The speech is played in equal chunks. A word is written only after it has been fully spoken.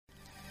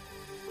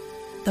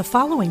The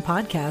following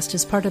podcast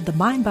is part of the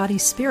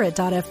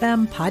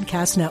MindBodySpirit.fm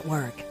podcast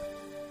network.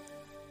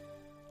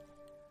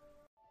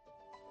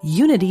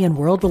 Unity in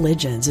World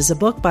Religions is a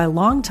book by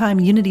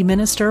longtime Unity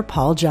minister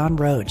Paul John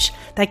Roach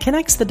that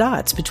connects the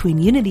dots between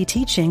Unity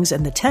teachings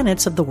and the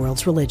tenets of the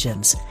world's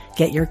religions.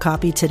 Get your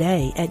copy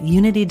today at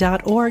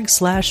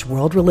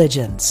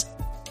unity.org/worldreligions.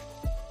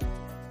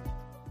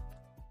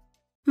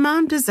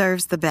 Mom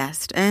deserves the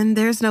best, and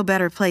there's no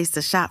better place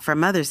to shop for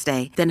Mother's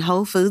Day than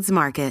Whole Foods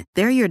Market.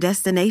 They're your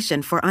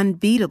destination for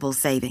unbeatable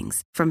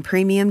savings, from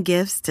premium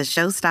gifts to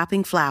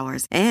show-stopping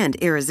flowers and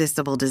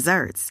irresistible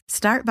desserts.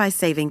 Start by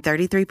saving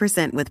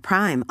 33% with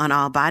Prime on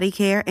all body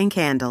care and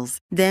candles.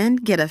 Then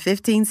get a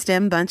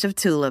 15-stem bunch of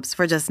tulips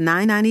for just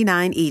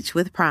 $9.99 each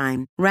with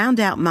Prime. Round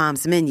out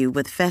Mom's menu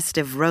with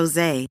festive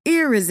rosé,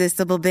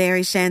 irresistible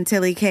berry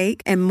chantilly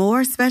cake, and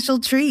more special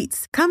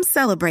treats. Come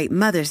celebrate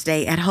Mother's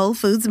Day at Whole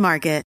Foods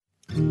Market.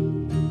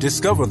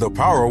 Discover the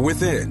power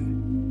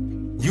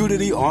within.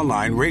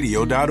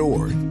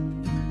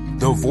 UnityOnlineRadio.org,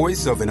 the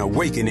voice of an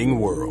awakening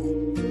world.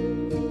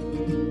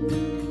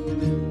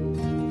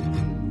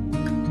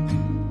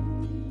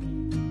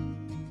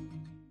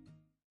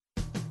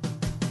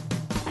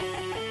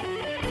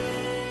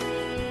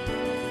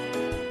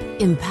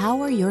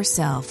 Empower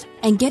yourself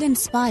and get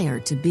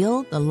inspired to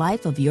build the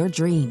life of your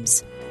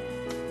dreams.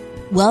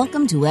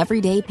 Welcome to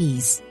Everyday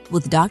Peace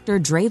with Dr.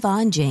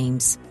 Drayvon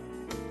James.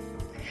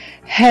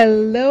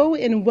 Hello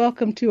and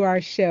welcome to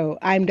our show.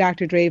 I'm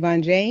Dr.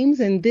 Drayvon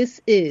James, and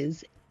this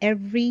is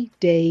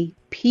Everyday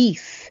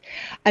Peace.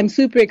 I'm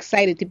super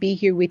excited to be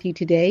here with you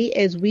today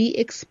as we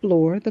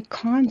explore the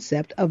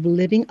concept of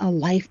living a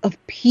life of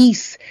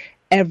peace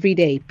every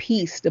day.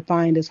 Peace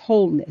defined as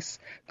wholeness,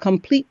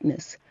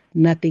 completeness,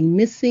 nothing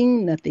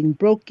missing, nothing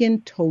broken,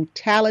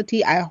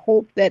 totality. I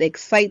hope that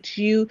excites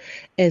you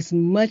as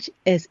much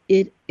as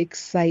it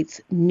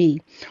excites me.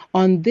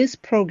 On this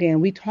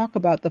program, we talk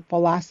about the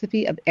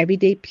philosophy of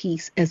everyday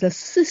peace as a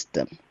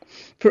system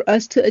for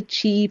us to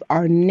achieve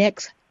our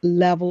next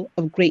level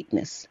of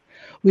greatness.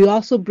 We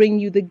also bring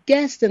you the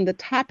guests and the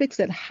topics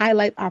that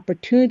highlight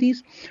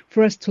opportunities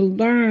for us to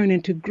learn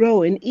and to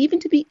grow and even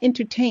to be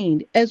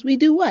entertained as we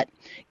do what?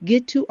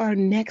 Get to our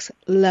next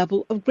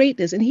level of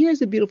greatness. And here's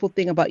the beautiful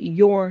thing about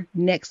your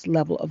next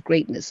level of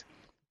greatness.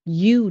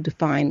 You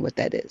define what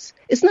that is.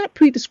 It's not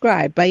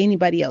pre-described by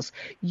anybody else.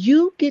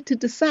 You get to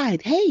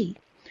decide, hey,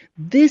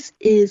 this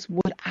is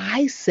what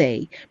I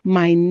say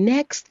my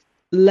next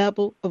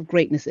level of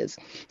greatness is.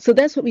 So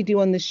that's what we do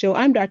on this show.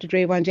 I'm Dr.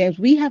 Drayvon James.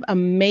 We have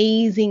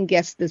amazing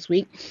guests this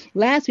week.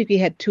 Last week we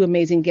had two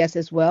amazing guests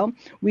as well.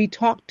 We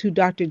talked to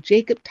Dr.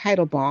 Jacob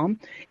Teitelbaum.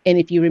 And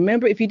if you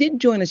remember, if you didn't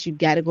join us, you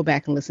got to go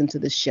back and listen to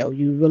this show.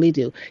 You really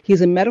do.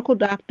 He's a medical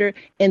doctor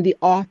and the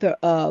author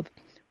of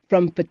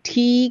From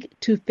Fatigue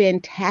to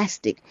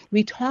Fantastic.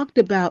 We talked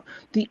about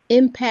the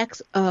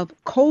impacts of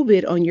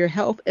COVID on your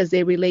health as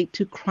they relate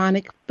to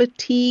chronic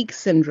fatigue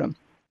syndrome.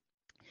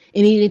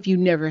 And even if you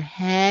never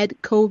had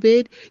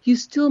COVID, you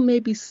still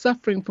may be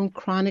suffering from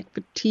chronic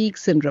fatigue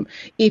syndrome.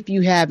 If you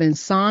have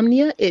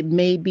insomnia, it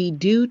may be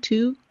due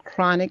to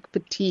chronic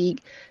fatigue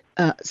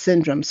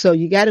syndrome. So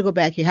you got to go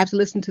back. You have to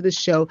listen to the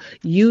show.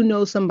 You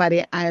know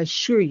somebody, I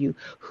assure you,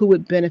 who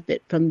would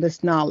benefit from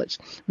this knowledge.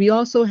 We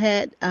also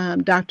had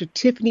Dr.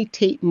 Tiffany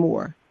Tate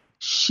Moore.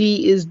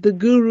 She is the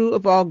guru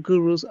of all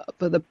gurus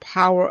for the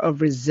power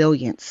of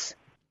resilience.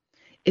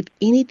 If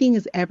anything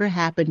has ever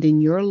happened in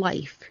your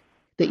life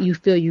that you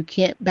feel you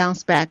can't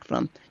bounce back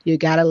from, you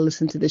got to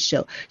listen to this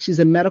show. She's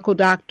a medical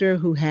doctor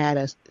who had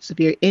a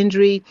severe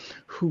injury,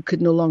 who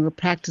could no longer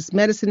practice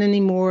medicine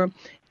anymore,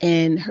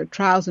 and her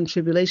trials and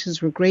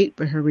tribulations were great,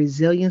 but her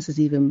resilience is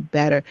even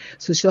better.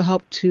 So she'll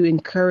help to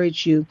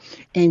encourage you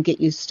and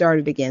get you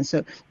started again.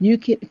 So you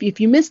can,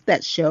 if you missed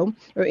that show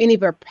or any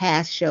of our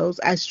past shows,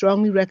 I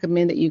strongly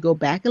recommend that you go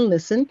back and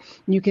listen.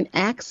 You can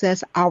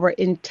access our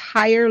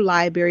entire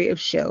library of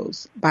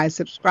shows by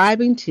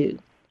subscribing to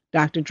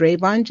Dr.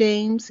 Drayvon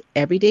James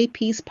Everyday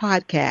Peace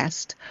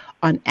Podcast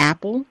on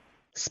Apple,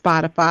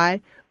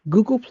 Spotify,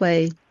 Google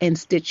Play, and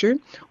Stitcher,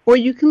 or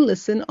you can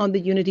listen on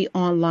the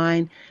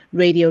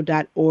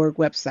UnityOnlineRadio.org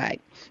website.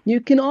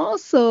 You can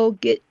also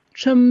get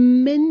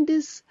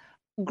tremendous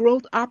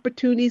growth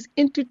opportunities,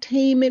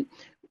 entertainment,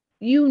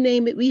 you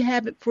name it. We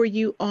have it for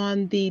you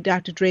on the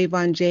Dr.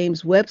 Drayvon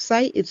James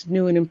website. It's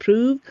new and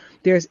improved.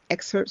 There's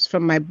excerpts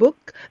from my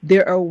book.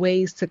 There are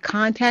ways to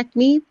contact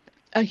me.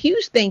 A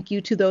huge thank you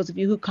to those of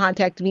you who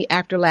contacted me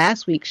after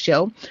last week's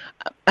show.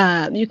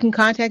 You can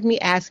contact me,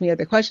 ask me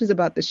other questions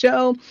about the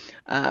show,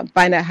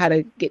 find out how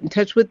to get in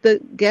touch with the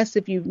guests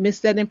if you've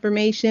missed that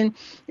information,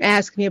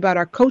 ask me about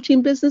our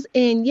coaching business.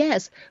 And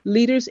yes,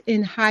 Leaders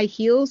in High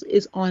Heels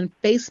is on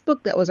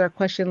Facebook. That was our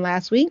question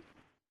last week.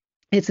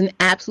 It's an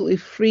absolutely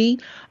free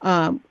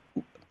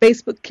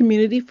Facebook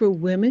community for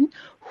women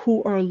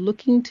who are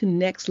looking to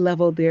next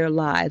level their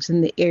lives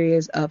in the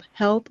areas of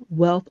health,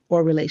 wealth,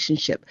 or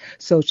relationship.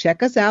 So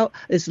check us out.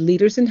 It's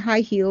Leaders in High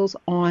Heels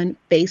on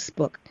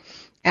Facebook.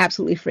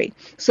 Absolutely free.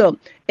 So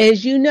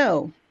as you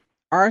know,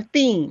 our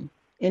theme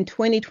in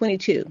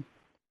 2022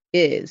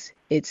 is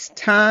it's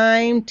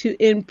time to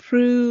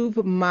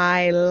improve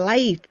my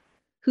life.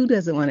 Who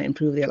doesn't want to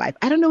improve their life?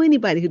 I don't know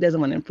anybody who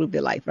doesn't want to improve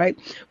their life, right?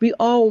 We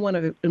all want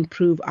to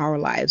improve our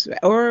lives, right?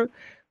 Or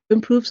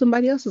improve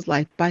somebody else's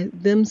life by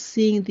them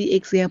seeing the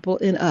example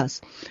in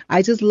us.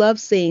 I just love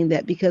saying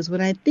that because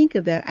when I think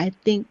of that, I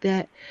think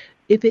that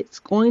if it's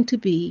going to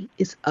be,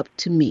 it's up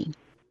to me.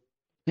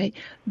 Right?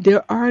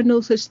 There are no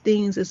such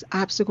things as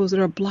obstacles that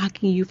are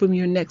blocking you from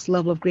your next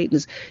level of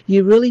greatness.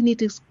 You really need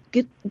to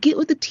get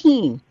with the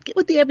team, get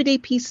with the Everyday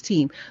Peace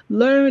team,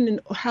 learn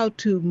how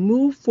to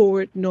move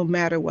forward no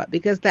matter what,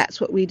 because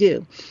that's what we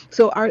do.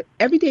 So our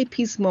Everyday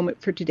Peace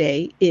moment for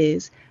today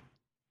is,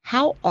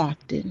 how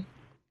often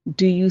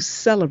do you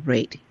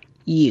celebrate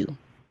you?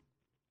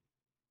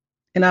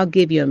 And I'll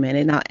give you a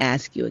minute and I'll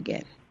ask you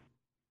again.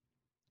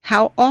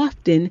 How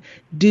often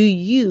do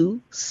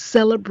you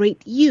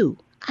celebrate you?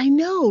 I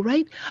know,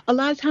 right? A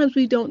lot of times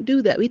we don't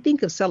do that. We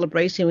think of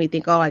celebration. We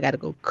think, oh, I got to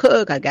go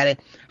cook. I got to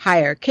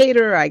hire a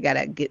caterer. I got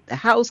to get the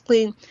house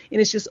clean.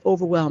 And it's just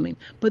overwhelming.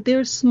 But there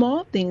are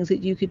small things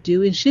that you could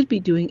do and should be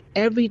doing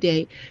every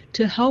day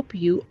to help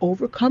you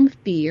overcome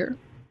fear.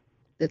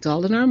 That's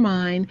all in our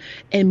mind,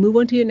 and move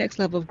on to your next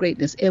level of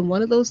greatness. And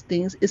one of those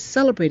things is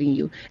celebrating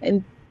you.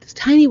 And there's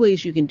tiny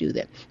ways you can do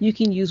that. You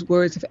can use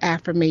words of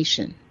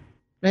affirmation.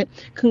 Right?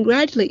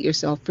 Congratulate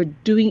yourself for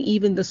doing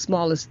even the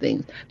smallest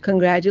things.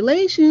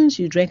 Congratulations,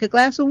 you drank a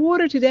glass of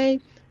water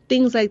today.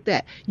 Things like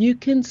that. You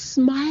can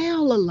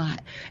smile a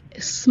lot.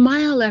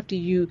 Smile after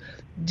you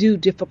do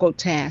difficult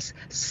tasks.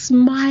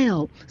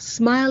 Smile.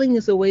 Smiling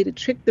is a way to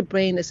trick the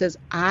brain that says,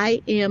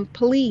 I am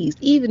pleased,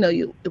 even though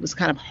it was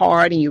kind of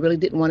hard and you really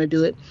didn't want to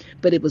do it,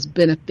 but it was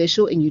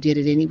beneficial and you did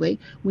it anyway.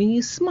 When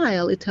you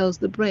smile, it tells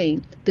the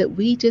brain that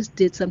we just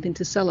did something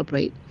to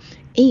celebrate.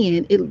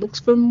 And it looks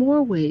for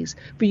more ways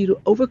for you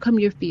to overcome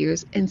your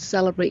fears and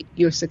celebrate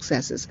your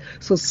successes.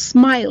 So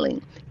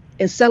smiling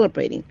and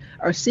celebrating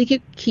are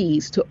secret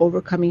keys to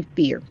overcoming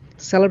fear.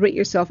 Celebrate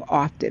yourself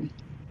often.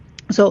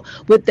 So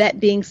with that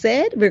being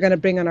said, we're going to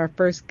bring on our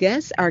first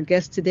guest. Our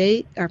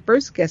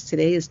first guest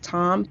today is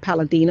Tom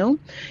Paladino.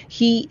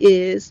 He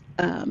is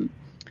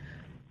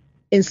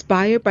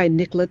inspired by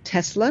Nikola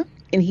Tesla.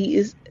 And he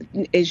is,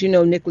 as you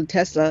know, Nikola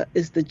Tesla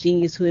is the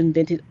genius who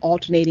invented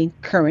alternating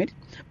current.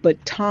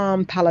 But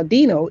Tom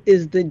Paladino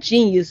is the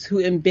genius who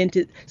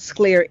invented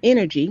scalar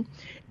energy.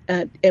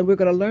 And we're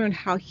going to learn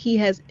how he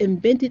has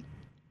invented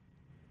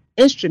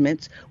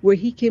instruments where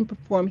he can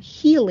perform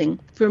healing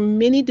for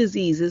many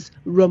diseases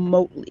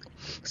remotely.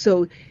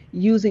 So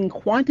using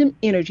quantum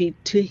energy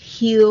to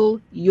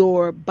heal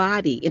your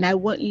body. And I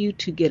want you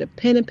to get a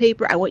pen and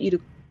paper. I want you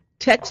to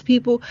text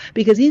people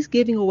because he's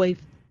giving away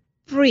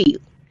free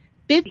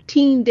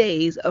 15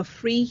 days of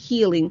free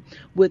healing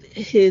with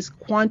his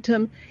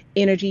quantum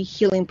energy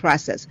healing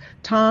process.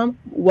 Tom,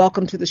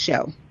 welcome to the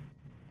show.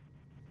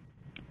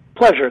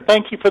 Pleasure.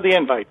 Thank you for the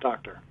invite,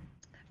 Doctor.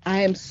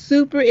 I am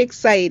super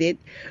excited.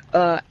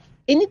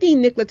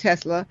 Anything Nikola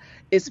Tesla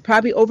is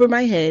probably over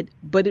my head,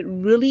 but it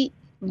really,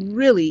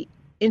 really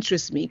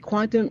interests me.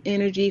 Quantum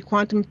energy,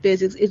 quantum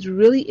physics, it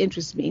really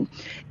interests me.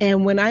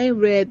 And when I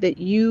read that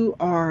you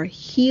are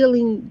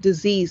healing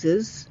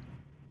diseases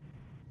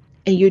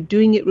and you're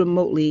doing it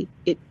remotely,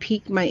 it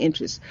piqued my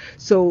interest.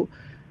 So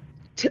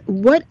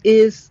what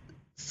is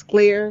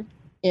scalar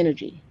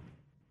energy?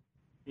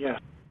 Yeah,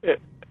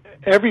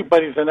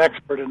 everybody's an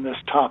expert in this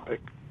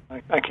topic.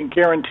 I can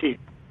guarantee.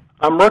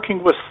 I'm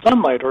working with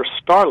sunlight or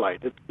starlight.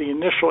 It's the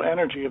initial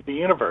energy of the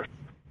universe,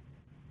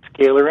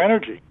 scalar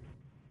energy.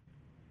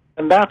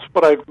 And that's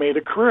what I've made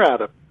a career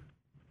out of,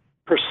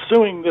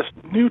 pursuing this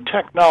new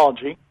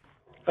technology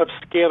of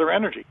scalar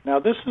energy. Now,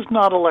 this is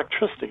not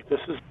electricity.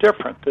 This is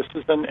different. This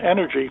is an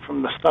energy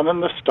from the sun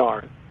and the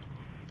stars.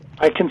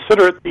 I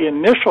consider it the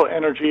initial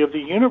energy of the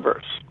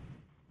universe.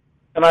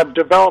 And I've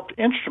developed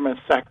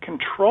instruments that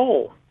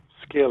control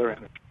scalar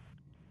energy.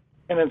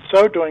 And in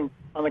so doing,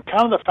 on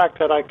account of the fact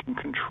that I can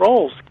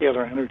control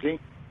scalar energy,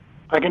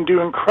 I can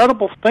do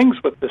incredible things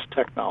with this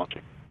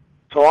technology.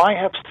 So I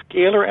have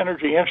scalar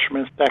energy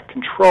instruments that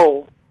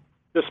control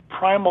this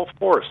primal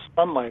force,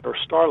 sunlight or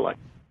starlight.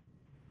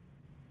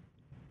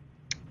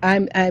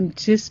 I'm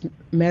just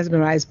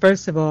mesmerized.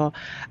 First of all,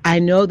 I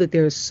know that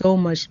there's so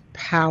much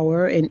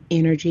power and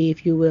energy,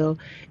 if you will,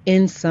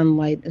 in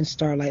sunlight and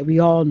starlight. We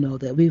all know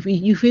that.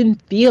 You can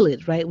feel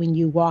it, right? When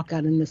you walk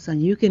out in the sun,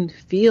 you can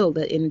feel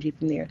that energy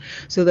from there.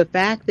 So the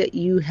fact that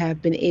you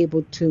have been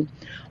able to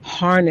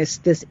harness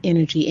this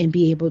energy and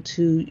be able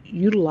to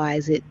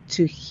utilize it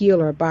to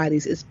heal our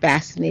bodies is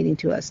fascinating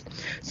to us.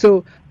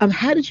 So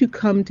how did you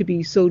come to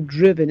be so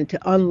driven to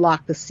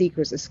unlock the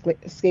secrets of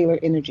scalar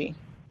energy?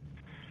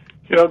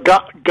 You know,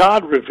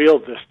 God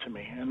revealed this to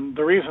me, and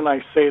the reason I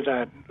say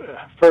that,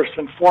 first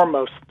and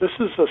foremost, this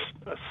is a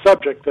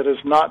subject that is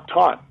not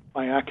taught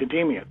by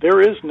academia. There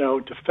is no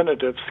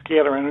definitive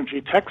scalar energy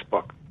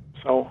textbook,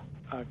 so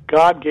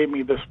God gave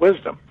me this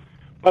wisdom.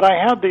 But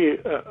I had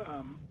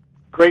the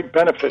great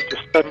benefit to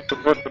study the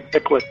work of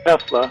Nikola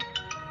Tesla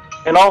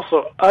and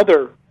also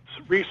other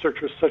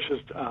researchers such as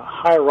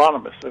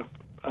Hieronymus,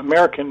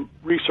 American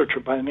researcher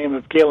by the name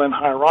of Galen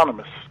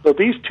Hieronymus. So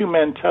these two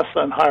men,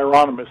 Tesla and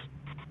Hieronymus,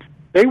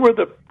 they were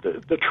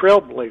the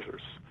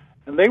trailblazers,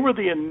 and they were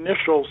the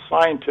initial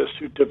scientists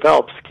who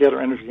developed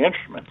scalar energy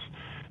instruments.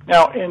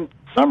 Now, in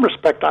some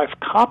respect, I've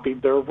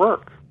copied their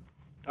work.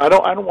 I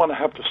don't want to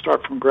have to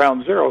start from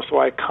ground zero, so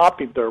I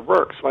copied their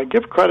work. So I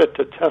give credit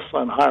to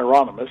Tesla and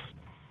Hieronymus.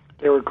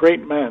 They were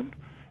great men.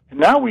 And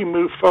now we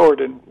move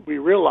forward and we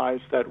realize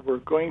that we're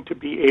going to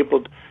be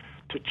able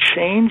to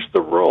change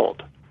the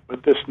world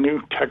with this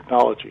new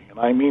technology. And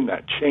I mean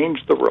that,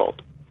 change the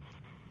world.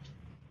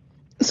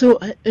 So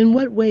in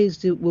what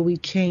ways will we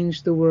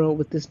change the world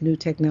with this new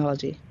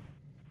technology?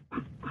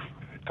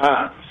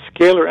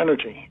 Scalar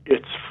energy,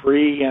 it's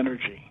free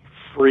energy.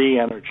 Free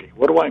energy.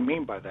 What do I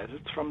mean by that?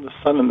 It's from the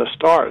sun and the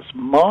stars.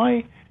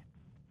 My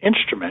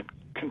instrument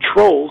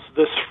controls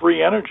this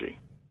free energy.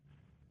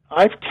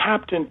 I've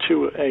tapped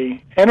into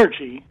a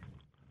energy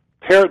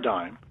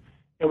paradigm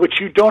in which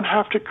you don't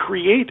have to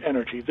create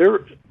energy.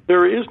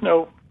 There is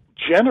no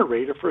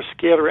generator for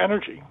scalar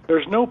energy.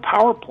 There's no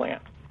power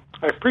plant.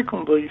 I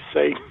frequently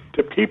say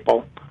to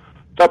people,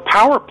 the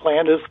power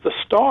plant is the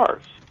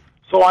stars.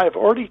 So I've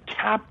already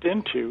tapped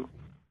into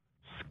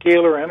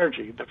scalar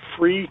energy, the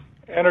free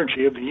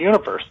energy of the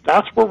universe.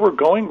 That's where we're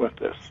going with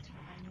this.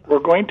 We're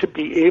going to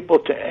be able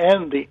to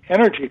end the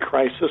energy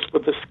crisis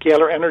with the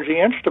scalar energy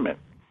instrument.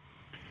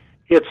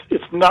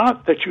 It's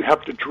not that you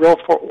have to drill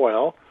for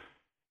oil.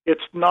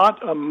 It's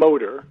not a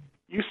motor.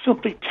 You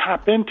simply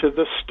tap into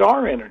the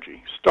star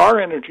energy. Star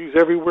energy is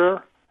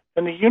everywhere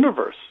in the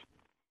universe.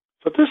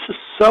 So this is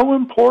so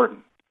important.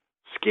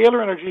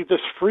 Scalar energy,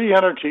 this free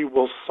energy,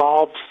 will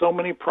solve so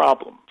many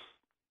problems.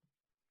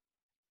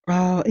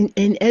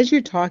 And as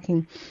you're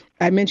talking,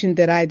 I mentioned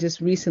that I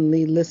just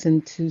recently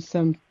listened to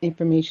some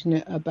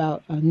information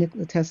about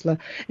Nikola Tesla,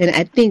 and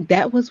I think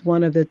that was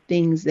one of the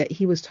things that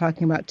he was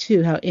talking about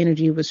too, how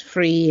energy was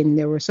free, and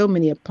there were so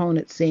many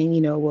opponents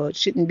saying, well, it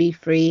shouldn't be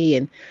free.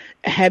 And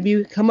have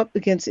you come up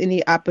against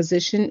any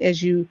opposition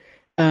as you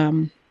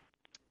are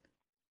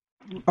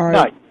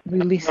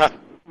releasing?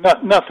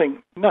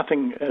 Nothing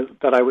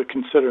that I would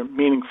consider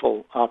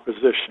meaningful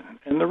opposition.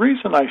 And the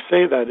reason I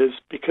say that is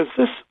because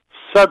this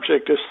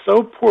subject is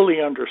so poorly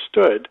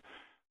understood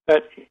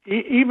that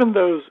even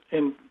those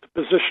in the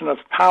position of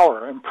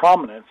power and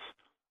prominence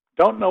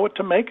don't know what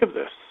to make of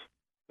this.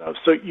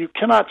 So you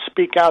cannot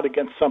speak out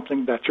against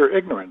something that you're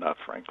ignorant of,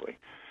 frankly.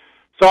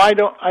 So I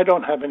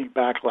don't have any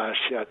backlash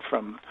yet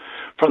from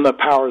the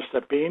powers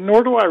that be,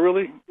 nor do I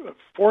really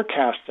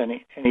forecast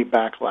any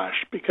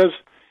backlash, because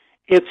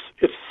it's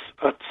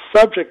a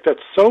subject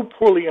that's so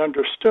poorly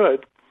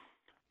understood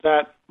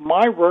that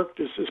my work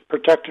is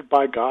protected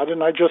by God,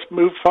 and I just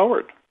move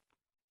forward.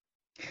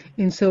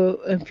 And so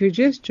if you're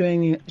just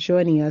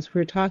joining us,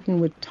 we're talking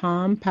with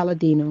Tom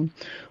Palladino,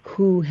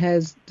 who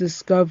has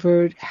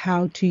discovered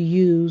how to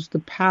use the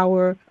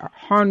power, or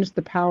harness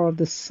the power of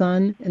the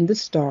sun and the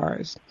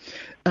stars.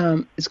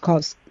 It's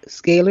called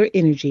scalar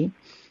energy,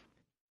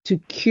 to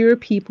cure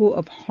people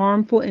of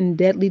harmful and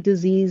deadly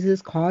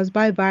diseases caused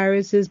by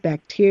viruses,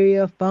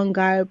 bacteria,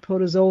 fungi,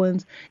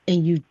 protozoans,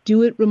 and you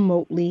do it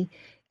remotely.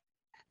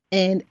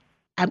 And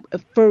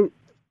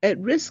at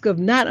risk of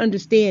not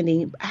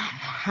understanding,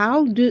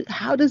 how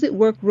does it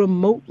work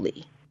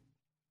remotely?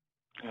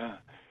 Yeah,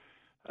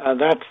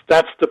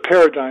 that's the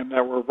paradigm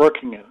that we're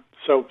working in.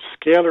 So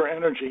scalar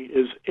energy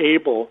is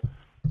able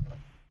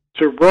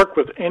to work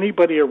with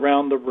anybody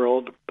around the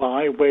world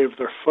by way of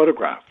their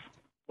photograph.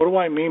 What do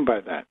I mean by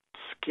that?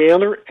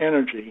 Scalar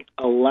energy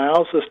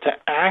allows us to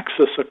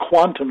access a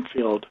quantum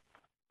field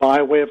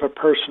by way of a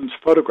person's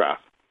photograph.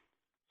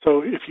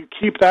 So if you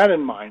keep that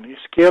in mind, a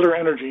scalar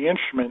energy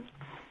instrument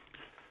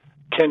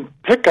can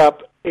pick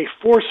up a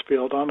force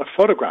field on a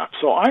photograph.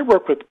 So I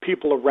work with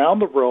people around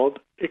the world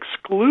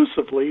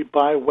exclusively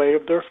by way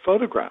of their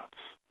photographs.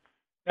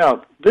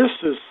 Now, this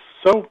is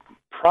so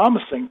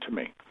promising to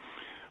me.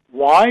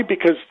 Why?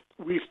 Because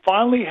we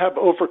finally have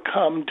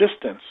overcome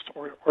distance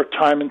or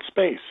time and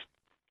space,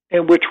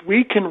 in which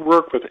we can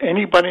work with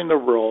anybody in the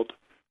world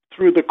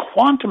through the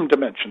quantum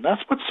dimension.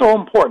 That's what's so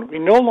important. We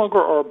no longer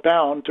are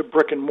bound to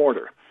brick and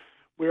mortar.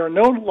 We are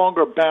no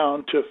longer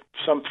bound to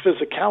some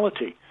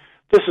physicality.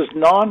 This is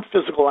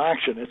non-physical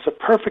action. It's a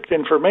perfect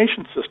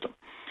information system.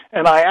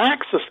 And I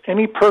access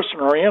any person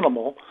or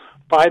animal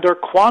by their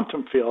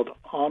quantum field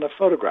on a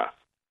photograph.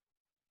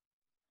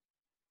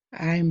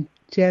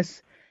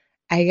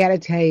 I got to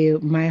tell you,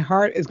 my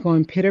heart is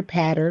going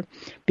pitter-patter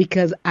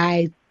because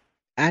I'm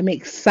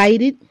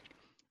excited,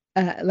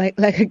 like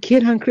a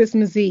kid on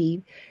Christmas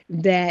Eve,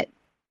 that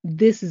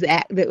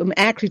that I'm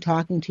actually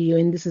talking to you,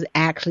 and this is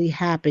actually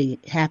happening.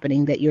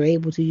 That you're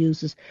able to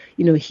use this,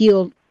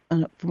 heal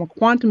from a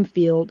quantum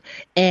field,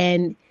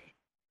 and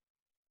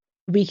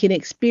we can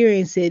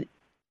experience it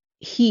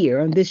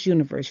here on this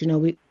universe.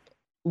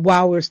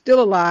 While we're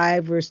still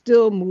alive, we're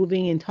still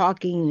moving and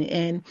talking.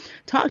 And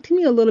talk to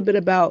me a little bit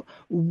about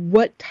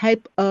what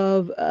type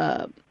of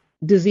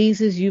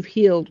diseases you've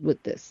healed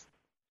with this.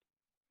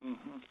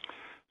 Mm-hmm.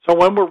 So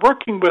when we're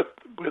working with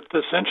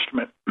this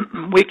instrument,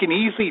 we can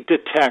easily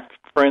detect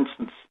for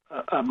instance,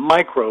 a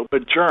microbe, a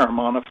germ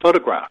on a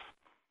photograph.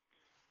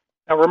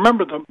 Now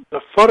remember,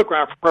 the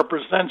photograph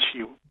represents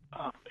you.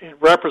 It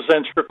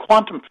represents your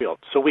quantum field.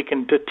 So we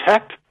can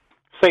detect,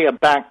 say, a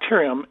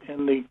bacterium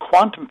in the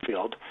quantum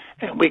field,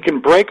 and we can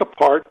break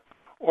apart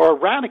or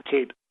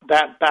eradicate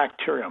that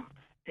bacterium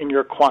in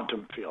your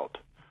quantum field.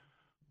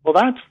 Well,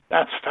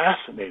 that's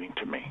fascinating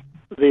to me.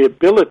 The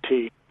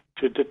ability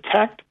to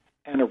detect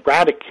and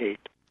eradicate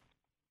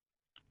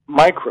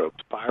microbes,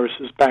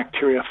 viruses,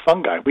 bacteria,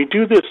 fungi. We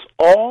do this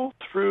all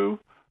through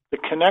the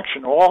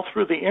connection, all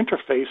through the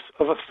interface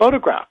of a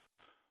photograph.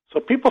 So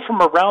people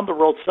from around the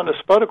world send us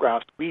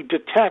photographs. We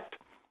detect,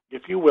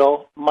 if you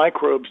will,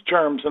 microbes,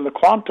 germs in the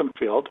quantum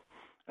field,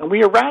 and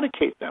we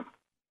eradicate them.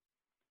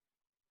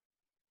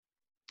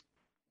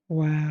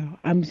 Wow.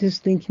 I'm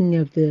just thinking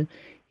of the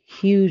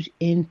huge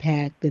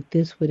impact that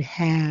this would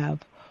have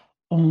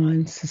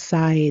on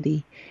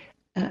society.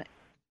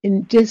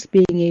 And just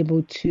being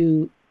able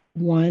to,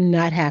 one,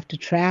 not have to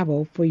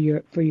travel for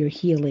your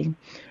healing,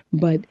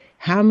 but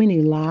how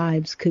many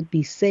lives could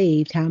be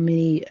saved, how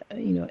many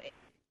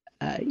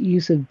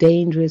use of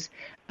dangerous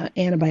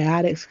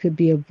antibiotics could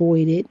be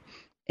avoided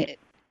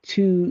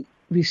to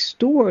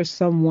restore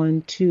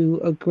someone to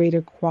a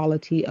greater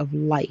quality of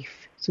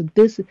life. So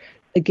this,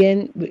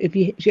 again, if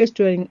you're just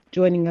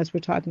joining us, we're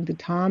talking to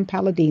Tom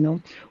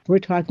Palladino. We're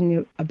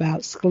talking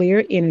about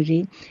sclear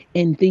energy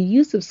and the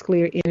use of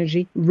sclear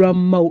energy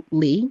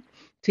remotely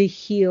to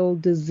heal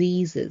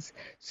diseases.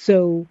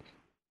 So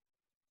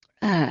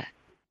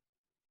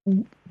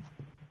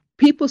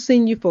people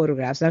send you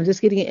photographs. I'm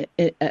just getting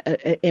an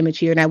image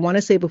here. And I want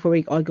to say before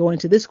we go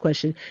into this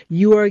question,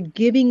 you are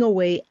giving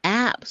away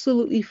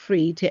absolutely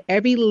free to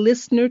every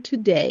listener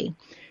today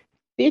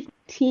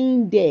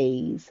 15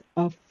 days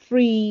of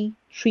free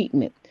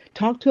treatment.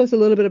 Talk to us a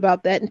little bit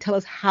about that and tell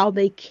us how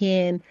they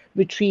can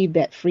retrieve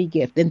that free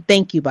gift. And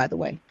thank you, by the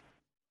way.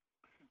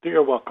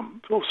 You're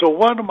welcome. So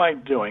what am I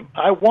doing?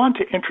 I want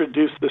to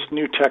introduce this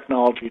new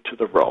technology to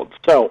the world.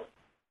 So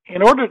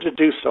in order to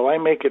do so, I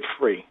make it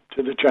free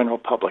to the general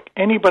public.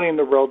 Anybody in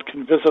the world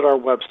can visit our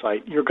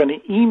website. You're going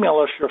to email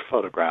us your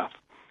photograph.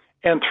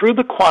 And through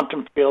the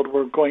quantum field,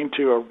 we're going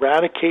to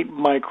eradicate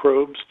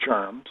microbes,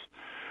 germs.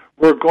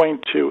 We're going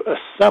to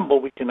assemble,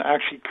 we can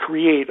actually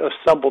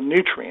assemble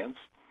nutrients.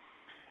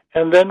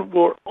 And then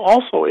we're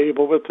also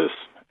able, with this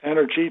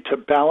energy, to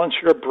balance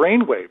your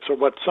brain waves, or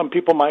what some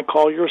people might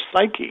call your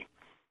psyche.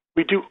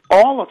 We do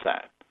all of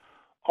that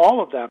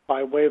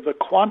by way of the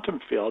quantum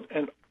field,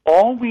 and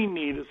all we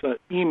need is an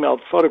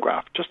emailed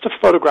photograph, just a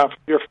photograph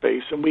of your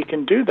face, and we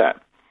can do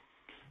that.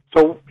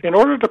 So in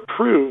order to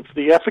prove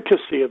the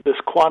efficacy of this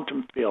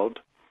quantum field,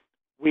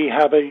 we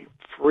have a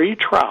free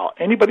trial.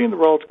 Anybody in the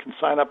world can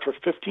sign up for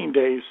 15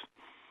 days.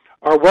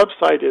 Our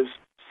website is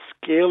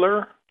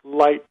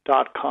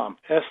scalarlight.com,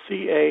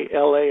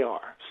 SCALAR,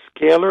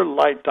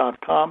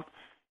 scalarlight.com.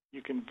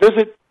 You can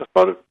visit the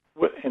photo,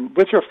 and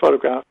with your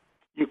photograph,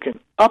 you can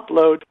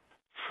upload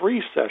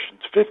free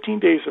sessions, 15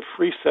 days of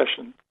free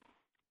sessions.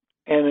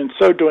 And in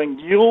so doing,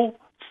 you'll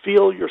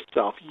feel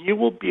yourself. You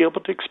will be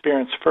able to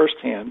experience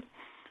firsthand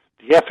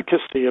the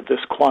efficacy of this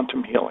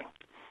quantum healing.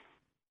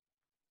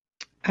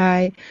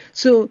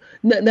 So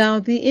now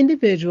the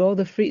individual,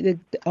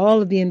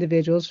 all of the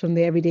individuals from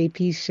the Everyday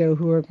Peace Show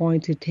who are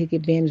going to take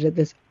advantage of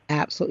this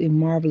absolutely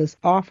marvelous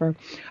offer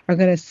are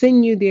going to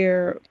send you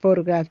their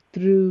photograph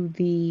through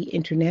the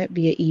internet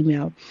via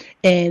email.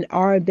 And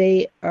are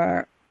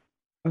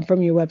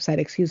from your website,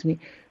 excuse me,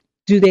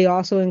 do they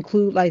also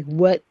include like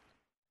what,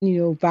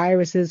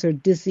 viruses or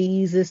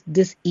disease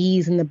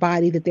in the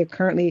body that they're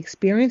currently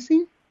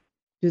experiencing?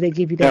 Do they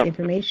give you that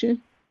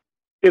information?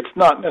 It's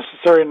not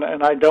necessary,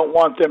 and I don't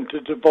want them to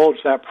divulge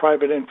that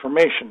private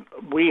information.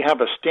 We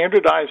have a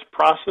standardized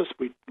process.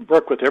 We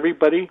work with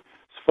everybody's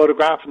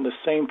photograph in the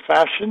same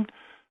fashion.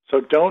 So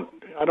I don't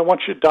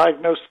want you to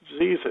diagnose the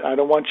disease. I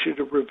don't want you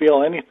to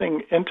reveal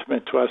anything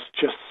intimate to us.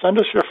 Just send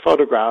us your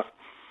photograph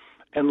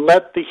and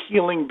let the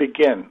healing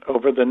begin.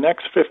 Over the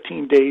next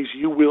 15 days,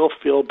 you will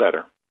feel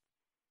better.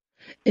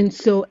 And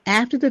so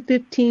after the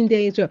 15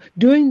 days, or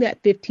during that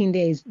 15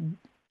 days,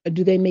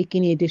 do they make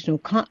any additional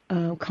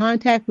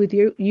contact with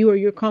you or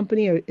your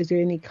company, or is there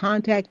any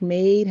contact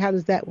made? How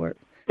does that work?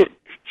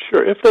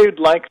 Sure. If they'd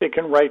like, they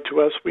can write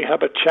to us. We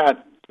have a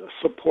chat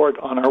support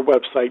on our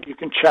website. You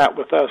can chat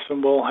with us,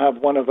 and we'll have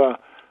one of the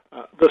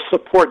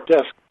support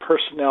desk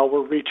personnel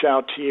will reach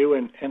out to you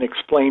and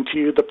explain to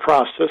you the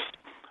process,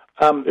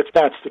 if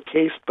that's the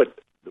case. But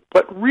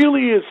what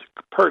really is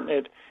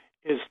pertinent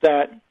is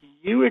that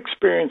you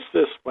experience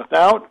this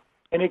without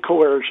any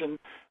coercion,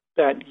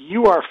 that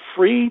you are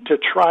free to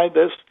try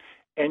this,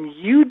 and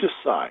you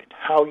decide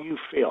how you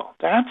feel.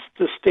 That's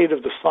the state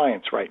of the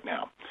science right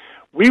now.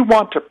 We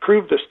want to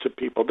prove this to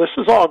people. This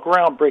is all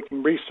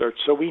groundbreaking research,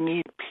 so we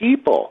need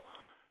people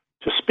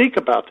to speak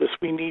about this.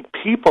 We need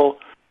people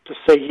to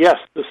say, yes,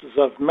 this is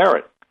of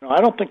merit. I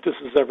don't think this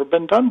has ever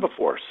been done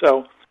before.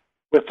 So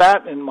with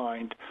that in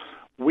mind,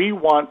 we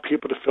want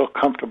people to feel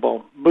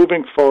comfortable.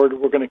 Moving forward,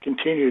 we're going to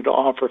continue to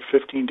offer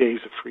 15 days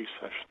of free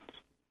sessions.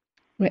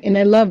 Right. And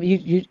I love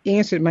you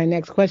answered my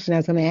next question. I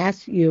was going to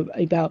ask you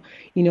about,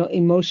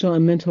 emotional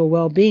and mental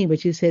well-being,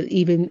 but you said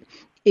even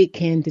it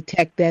can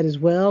detect that as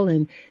well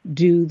and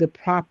do the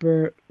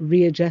proper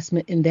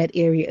readjustment in that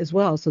area as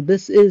well. So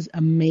this is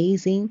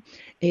amazing.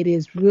 It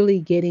is really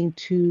getting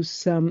to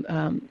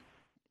some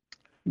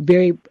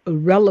very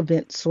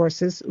relevant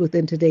sources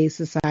within today's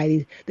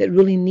society that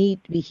really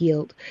need to be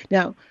healed.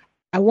 Now,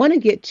 I want to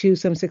get to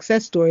some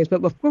success stories,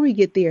 but before we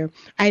get there,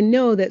 I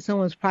know that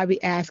someone's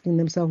probably asking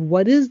themselves,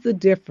 what is the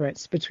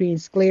difference between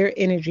scalar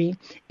energy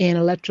and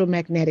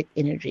electromagnetic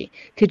energy?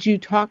 Could you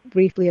talk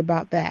briefly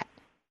about that?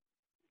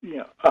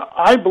 Yeah,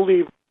 I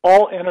believe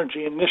all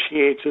energy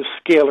initiates as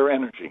scalar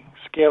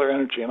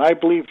energy, and I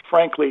believe,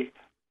 frankly,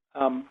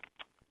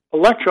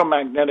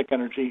 electromagnetic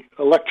energy,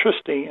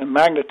 electricity, and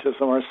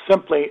magnetism are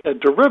simply a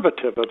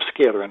derivative of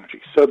scalar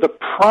energy. So the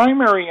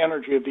primary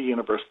energy of the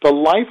universe, the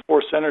life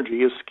force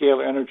energy, is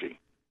scalar energy.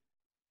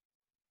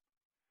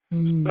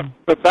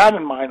 With that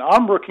in mind,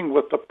 I'm working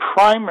with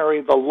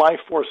the life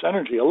force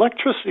energy.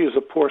 Electricity is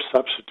a poor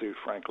substitute,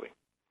 frankly.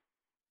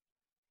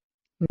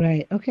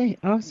 Right. Okay.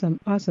 Awesome.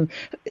 Awesome.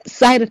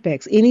 Side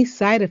effects. Any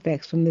side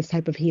effects from this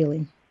type of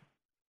healing?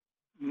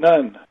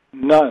 None.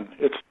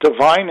 It's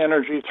divine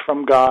energy. It's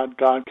from God.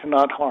 God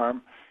cannot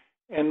harm.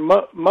 And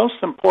most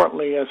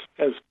importantly, as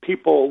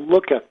people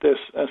look at this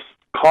as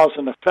cause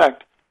and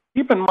effect,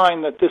 keep in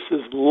mind that this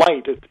is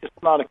light. It's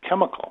not a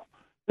chemical.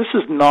 This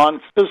is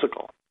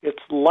non-physical. It's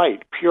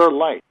light, pure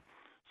light.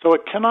 So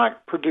it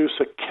cannot produce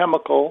a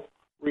chemical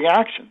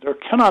reaction. There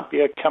cannot be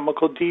a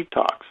chemical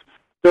detox.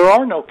 There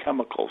are no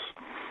chemicals.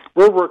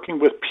 We're working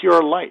with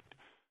pure light.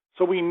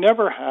 So we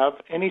never have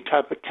any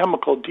type of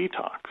chemical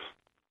detox.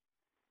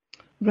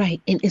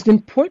 Right. And it's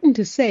important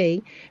to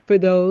say for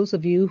those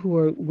of you who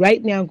are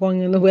right now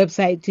going on the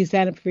website to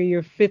sign up for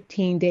your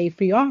 15-day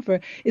free offer,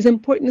 it's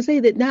important to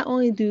say that not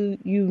only do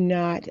you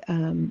not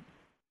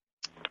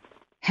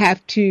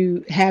have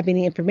to have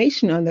any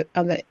information on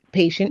the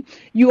patient,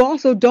 you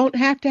also don't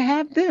have to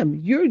have them.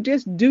 You're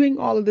just doing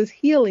all of this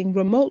healing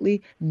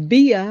remotely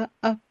via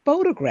a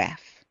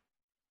photograph.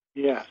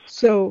 Yes.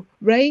 So,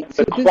 right?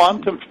 The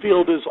quantum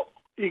field is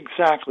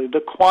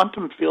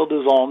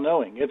all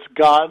knowing. It's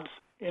God's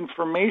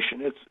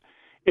information.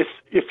 It's,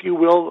 if you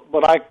will,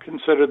 what I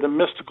consider the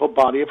mystical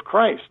body of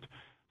Christ.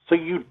 So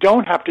you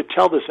don't have to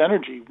tell this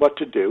energy what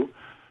to do.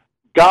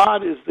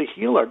 God is the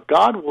healer.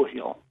 God will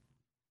heal.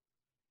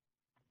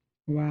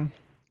 Wow.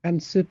 I'm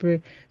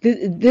super,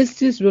 this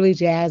just really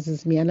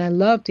jazzes me. And I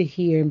love to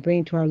hear and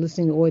bring to our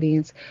listening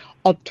audience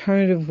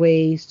alternative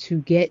ways to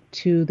get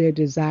to their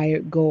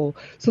desired goal.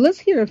 So let's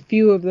hear a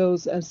few of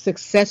those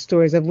success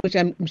stories, of which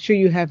I'm sure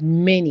you have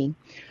many,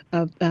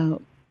 of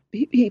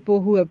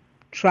people who have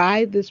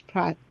tried this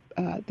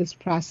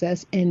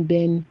process and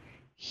been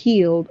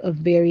healed of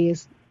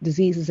various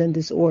diseases and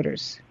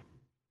disorders.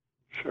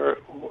 Sure.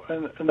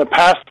 In the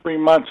past 3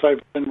 months,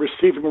 I've been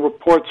receiving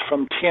reports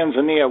from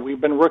Tanzania. We've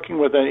been working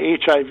with an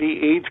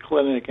HIV/AIDS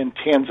clinic in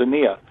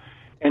Tanzania,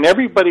 and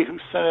everybody who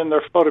sent in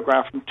their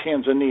photograph from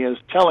Tanzania is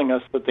telling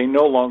us that they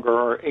no longer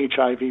are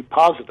HIV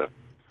positive.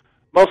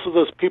 Most of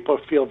those people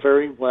feel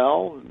very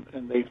well,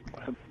 and they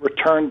have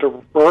returned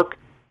to work.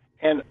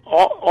 And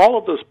all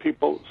of those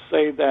people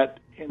say that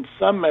in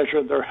some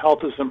measure their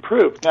health has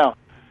improved. Now,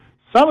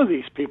 some of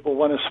these people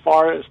went as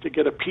far as to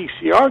get a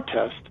PCR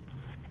test,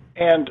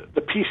 and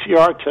the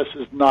PCR test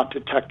is not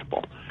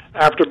detectable.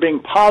 After being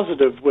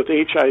positive with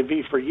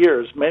HIV for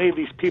years, many of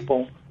these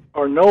people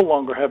are no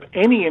longer have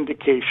any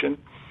indication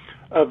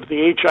of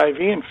the HIV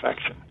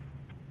infection.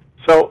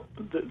 So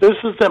this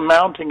is the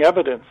mounting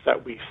evidence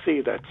that we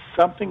see that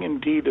something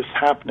indeed is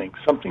happening,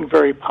 something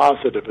very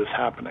positive is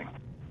happening.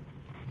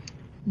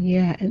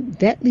 Yeah, and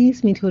that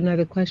leads me to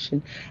another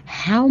question.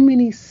 How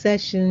many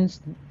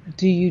sessions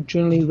do you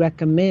generally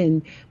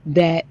recommend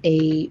that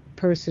a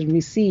person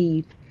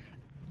receive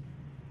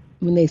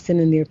when they send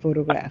in their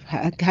photograph?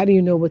 How do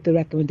you know what the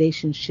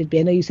recommendations should be?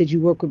 I know you said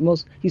you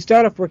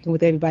start off working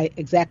with everybody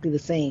exactly the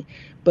same,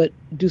 but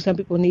do some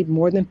people need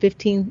more than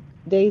 15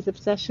 days of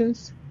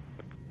sessions?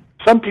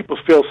 Some people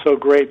feel so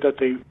great that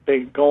they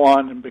go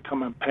on and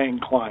become a paying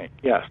client,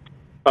 yes.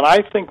 But I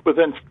think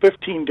within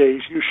 15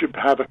 days, you should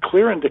have a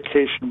clear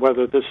indication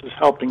whether this is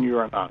helping you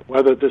or not,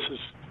 whether this is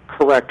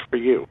correct for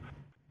you.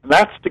 And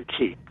that's the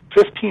key.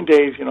 15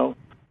 days,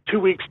 2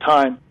 weeks'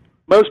 time,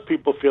 most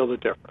people feel the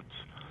difference.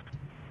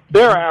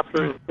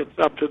 Thereafter, it's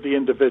up to the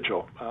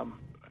individual.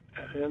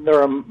 And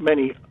there are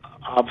many,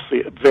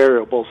 obviously,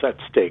 variables at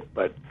stake.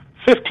 But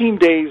 15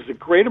 days, the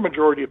greater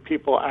majority of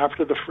people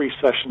after the free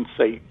session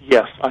say,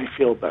 yes, I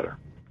feel better.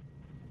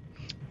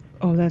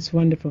 Oh, that's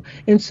wonderful.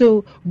 And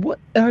so what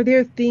are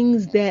there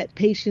things that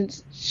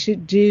patients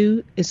should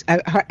do?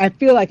 I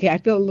feel a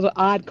little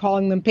odd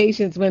calling them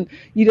patients when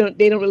they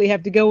don't really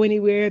have to go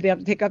anywhere. They have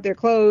to take off their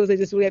clothes. They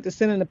just really have to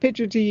send in a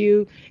picture to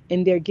you,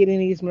 and they're getting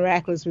these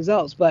miraculous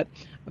results. But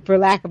for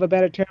lack of a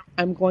better term,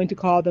 I'm going to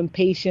call them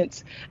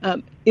patients.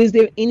 Is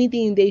there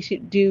anything they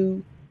should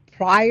do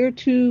prior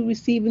to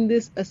receiving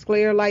this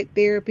scalar light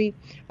therapy,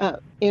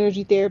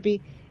 energy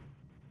therapy,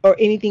 or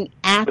anything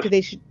after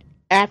they should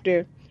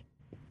after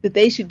that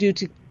they should do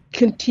to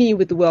continue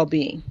with the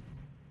well-being?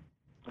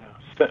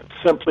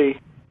 Simply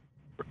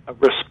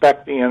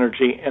respect the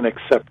energy and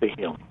accept the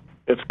healing.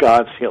 It's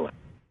God's healing.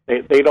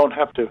 They don't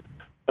have to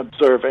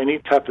observe any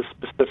type of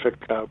specific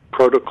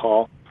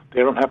protocol.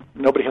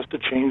 Nobody has to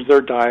change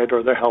their diet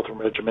or their health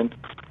regimen.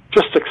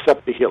 Just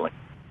accept the healing.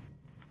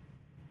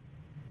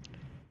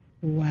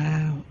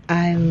 Wow,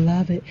 I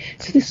love it.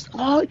 So this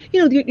all,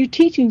 you're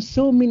teaching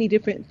so many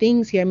different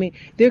things here. I mean,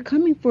 they're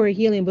coming for a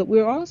healing, but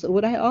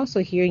what I also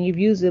hear, and you've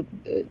used it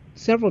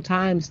several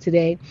times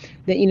today,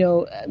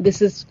 that,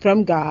 this is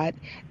from God.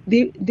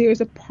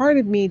 There's a part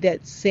of me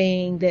that's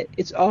saying that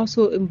it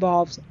also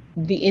involves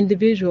the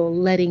individual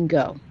letting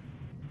go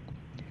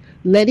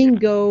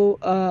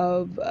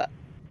of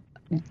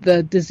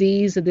the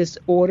disease or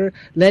disorder,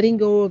 letting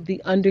go of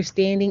the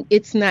understanding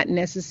it's not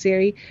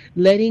necessary,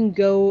 letting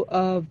go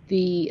of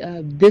the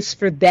this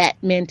for that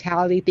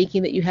mentality,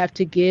 thinking that you have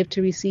to give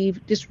to receive,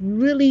 just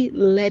really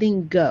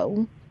letting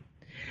go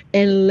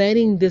and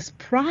letting this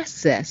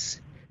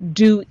process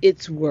do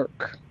its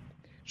work,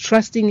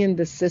 trusting in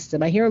the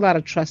system. I hear a lot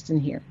of trust in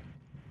here.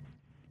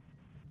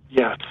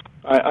 Yes,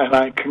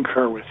 I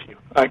concur with you.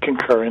 I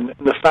concur. And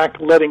the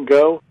fact of letting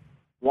go,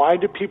 why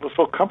do people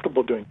feel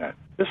comfortable doing that?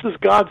 This is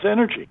God's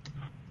energy.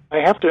 I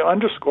have to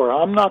underscore,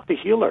 I'm not the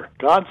healer.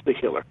 God's the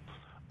healer.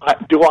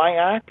 Do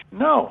I act?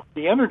 No,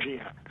 the energy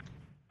acts.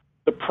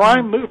 The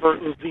prime mover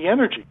is the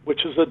energy,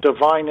 which is a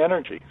divine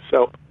energy.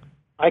 So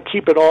I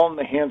keep it all in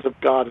the hands of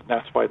God, and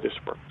that's why this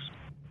works.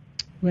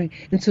 Right.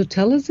 And so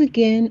tell us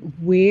again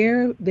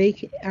where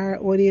our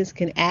audience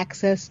can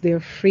access their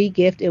free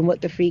gift and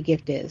what the free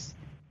gift is.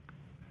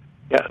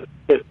 Yeah,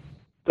 the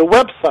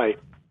website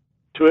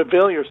to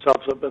avail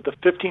yourselves of the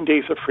 15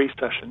 days of free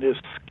session is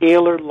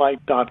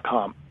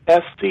scalarlight.com,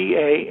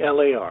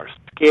 SCALAR,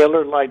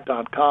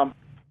 scalarlight.com.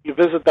 You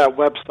visit that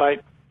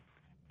website,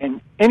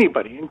 and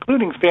anybody,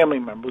 including family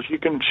members, you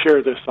can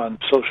share this on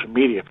social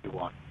media if you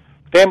want.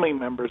 Family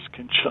members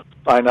can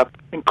sign up.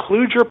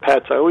 Include your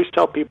pets. I always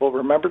tell people,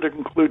 remember to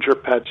include your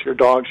pets, your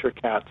dogs, your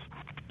cats,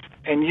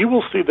 and you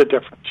will see the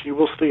difference. You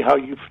will see how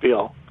you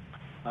feel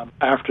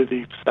after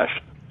the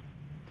session.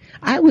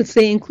 I would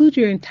say include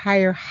your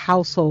entire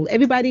household,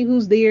 everybody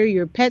who's there,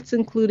 your pets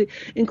included,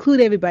 include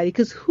everybody,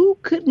 because who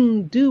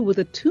couldn't do with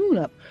a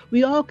tune-up?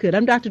 We all could.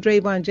 I'm Dr.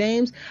 Drayvon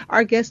James.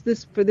 Our guest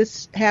for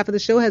this half of the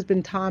show has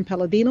been Tom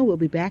Palladino. We'll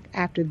be back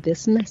after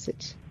this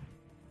message.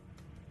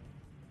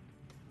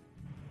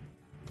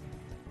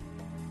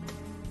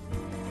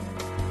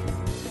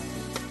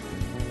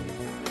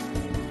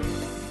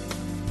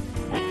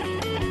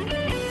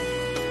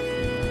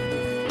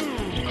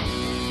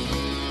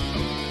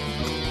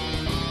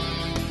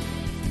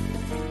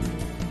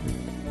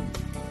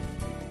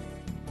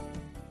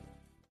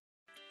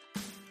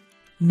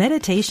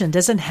 Meditation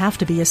doesn't have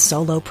to be a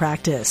solo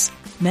practice.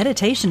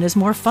 Meditation is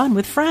more fun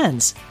with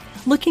friends.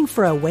 Looking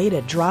for a way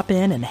to drop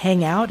in and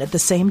hang out at the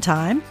same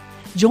time?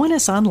 Join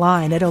us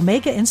online at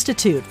Omega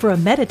Institute for a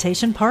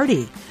meditation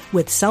party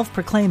with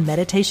self-proclaimed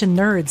meditation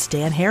nerds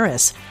Dan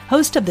Harris,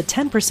 host of the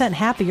 10%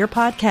 Happier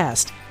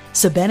podcast,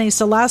 Sabene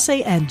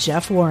Selassie, and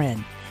Jeff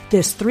Warren.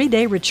 This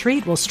 3-day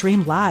retreat will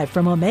stream live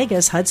from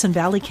Omega's Hudson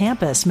Valley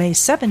campus May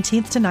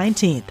 17th to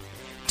 19th.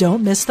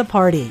 Don't miss the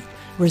party.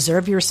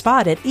 Reserve your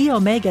spot at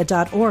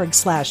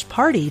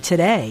eomega.org/party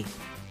today.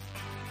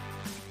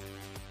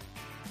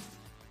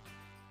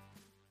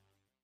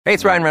 Hey,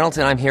 it's Ryan Reynolds,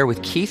 and I'm here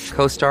with Keith,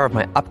 co-star of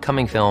my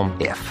upcoming film,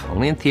 If,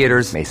 only in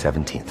theaters May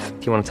 17th.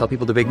 Do you want to tell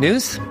people the big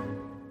news?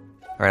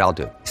 All right, I'll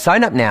do it.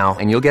 Sign up now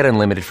and you'll get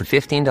unlimited for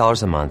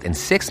 $15 a month and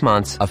 6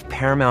 months of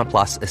Paramount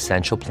Plus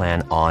Essential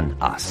Plan on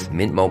us.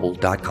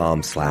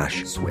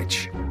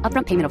 MintMobile.com/switch.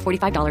 Upfront payment of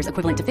 $45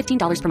 equivalent to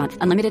 $15 per month.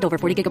 Unlimited over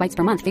 40 gigabytes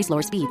per month. Face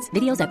lower speeds.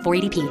 Videos at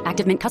 480p.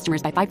 Active Mint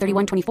customers by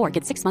 531.24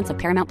 get 6 months of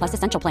Paramount Plus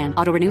Essential Plan.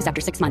 Auto renews after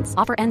 6 months.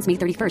 Offer ends May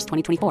 31st,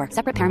 2024.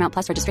 Separate Paramount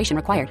Plus registration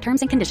required. Terms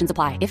and conditions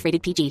apply if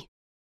rated PG.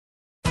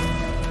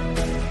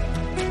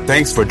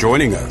 Thanks for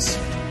joining us.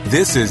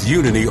 This is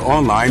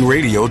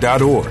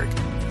UnityOnlineRadio.org,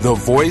 the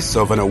voice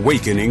of an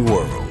awakening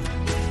world.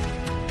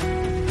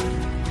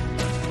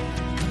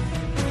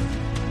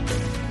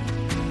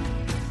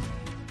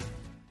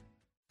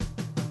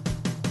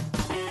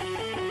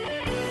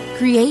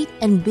 Create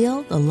and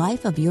build the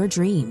life of your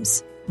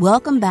dreams.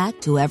 Welcome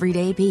back to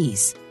Everyday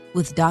Peace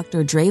with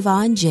Dr.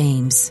 Drayvon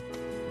James.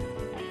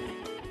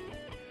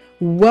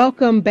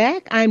 Welcome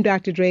back. I'm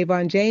Dr.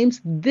 Drayvon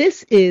James.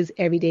 This is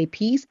Everyday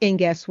Peace. And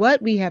guess what?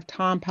 We have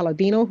Tom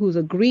Palladino, who's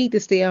agreed to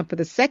stay on for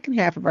the second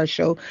half of our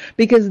show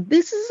because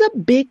this is a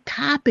big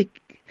topic.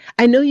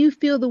 I know you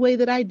feel the way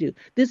that I do.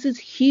 This is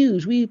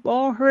huge. We've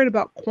all heard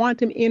about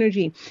quantum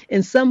energy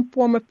in some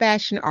form or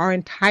fashion our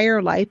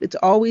entire life. It's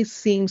always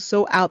seemed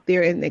so out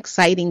there and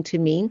exciting to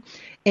me.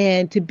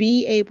 And to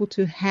be able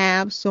to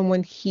have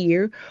someone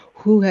here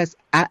who has,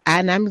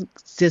 and I'm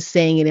just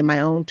saying it in my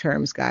own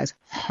terms, guys,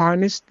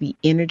 harness the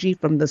energy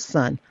from the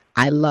sun.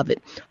 I love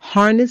it.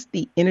 Harness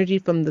the energy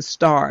from the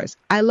stars.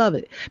 I love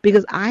it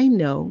because I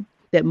know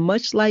that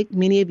much like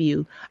many of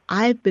you,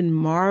 I've been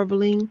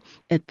marveling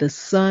at the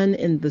sun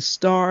and the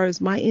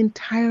stars my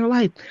entire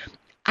life.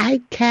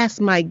 I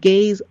cast my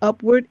gaze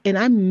upward and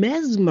I'm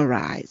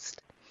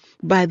mesmerized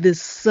by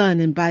this sun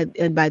and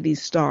by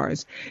these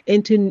stars.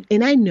 And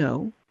I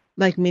know,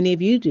 like many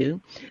of you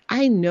do,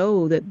 I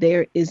know that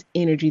there is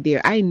energy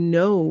there. I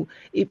know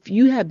if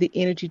you have the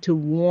energy to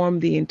warm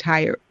the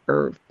entire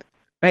earth,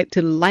 right,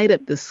 to light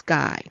up the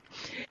sky.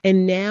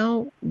 And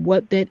now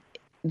what that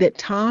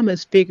Tom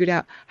has figured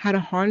out how to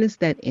harness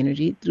that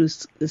energy through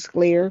the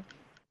Sclera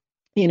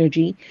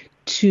energy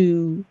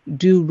to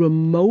do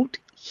remote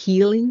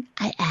healing.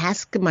 I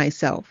ask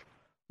myself,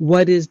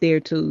 what is there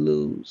to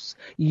lose?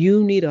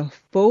 You need a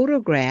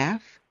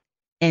photograph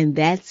and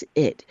that's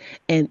it.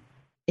 And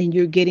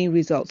you're getting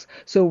results.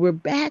 So we're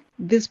back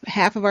this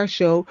half of our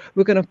show.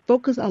 We're going to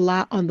focus a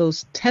lot on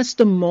those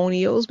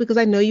testimonials because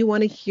I know you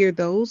want to hear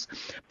those,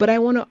 but I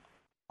want to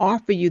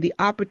offer you the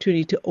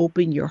opportunity to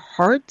open your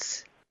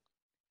hearts.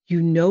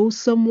 You know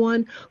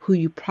someone who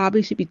you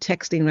probably should be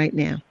texting right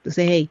now to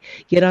say, hey,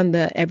 get on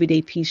the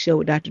Everyday Peace Show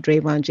with Dr.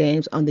 Drayvon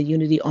James on the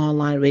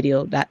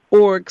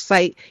UnityOnlineRadio.org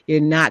site.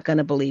 You're not going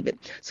to believe it.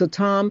 So,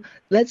 Tom,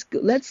 let's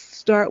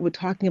start with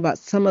talking about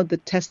some of the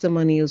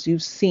testimonials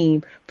you've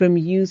seen from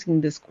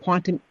using this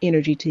quantum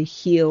energy to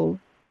heal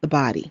the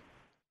body.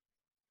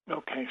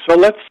 Okay, so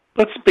let's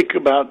speak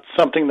about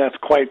something that's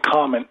quite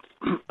common,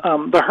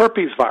 the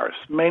herpes virus.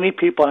 Many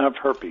people have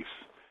herpes.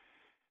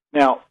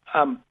 Now,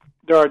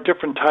 there are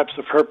different types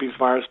of herpes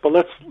virus, but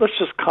let's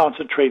just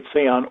concentrate,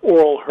 say, on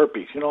oral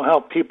herpes. You know how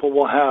people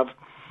will have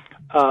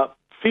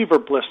fever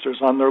blisters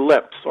on their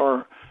lips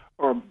or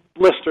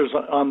blisters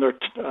on their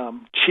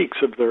cheeks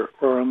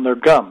or on their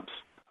gums.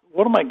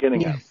 What am I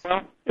getting at?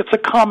 Well, it's a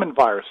common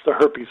virus, the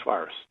herpes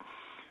virus.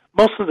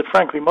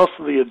 Frankly, most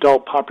of the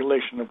adult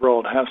population of the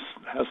world has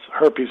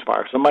herpes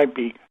virus. It might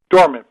be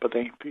dormant, but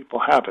people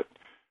have it.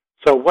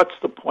 So what's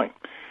the point?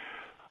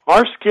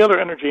 Our scalar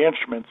energy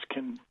instruments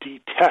can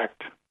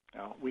detect.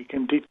 Now, we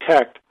can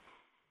detect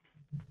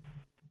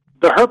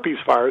the herpes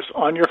virus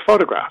on your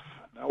photograph.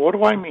 Now, what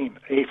do I mean?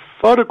 A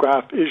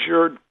photograph is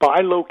your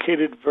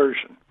bilocated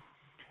version.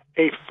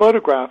 A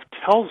photograph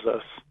tells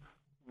us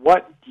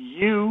what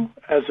you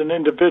as an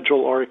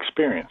individual are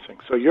experiencing.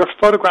 So your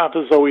photograph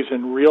is always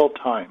in real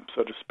time,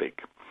 so to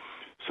speak.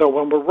 So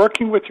when we're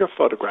working with your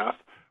photograph,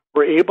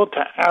 we're able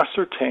to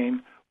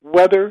ascertain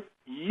whether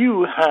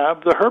you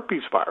have the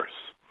herpes virus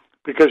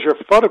because your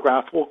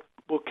photograph will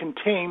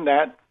contain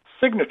that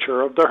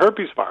signature of the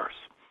herpes virus.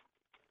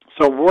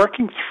 So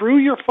working through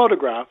your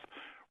photograph,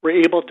 we're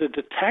able to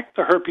detect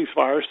the herpes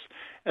virus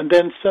and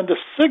then send a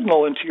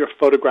signal into your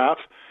photograph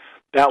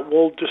that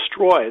will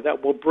destroy,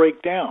 that will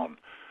break down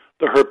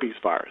the herpes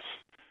virus.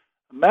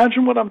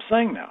 Imagine what I'm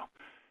saying now.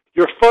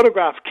 Your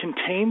photograph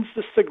contains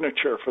the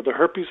signature for the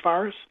herpes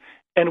virus,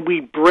 and we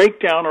break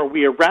down or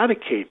we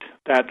eradicate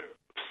that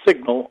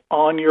signal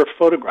on your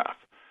photograph.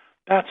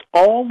 That's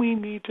all we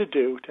need to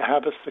do to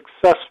have a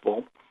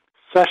successful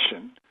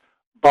session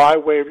by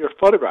way of your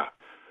photograph.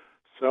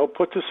 So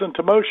put this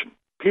into motion.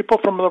 People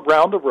from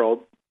around the world,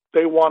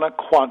 they want a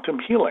quantum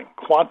healing.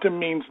 Quantum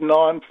means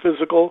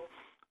non-physical.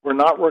 We're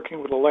not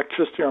working with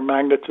electricity or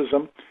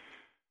magnetism.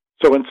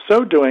 So in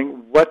so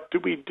doing, what do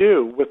we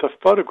do with a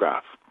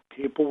photograph?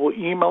 People will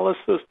email us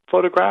this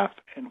photograph,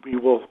 and we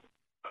will,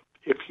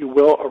 if you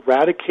will,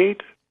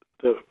 eradicate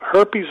the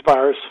herpes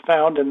virus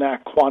found in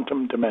that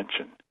quantum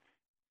dimension.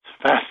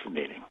 It's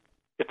fascinating.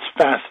 It's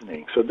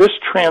fascinating. So this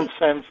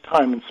transcends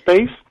time and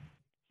space.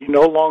 You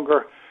no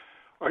longer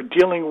are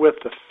dealing with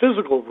the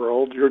physical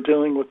world. You're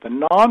dealing with the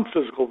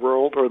non-physical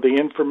world or the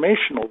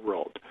informational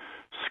world,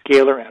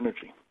 scalar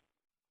energy.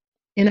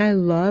 And I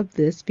love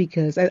this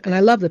because, and I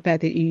love the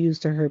fact that you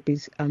used the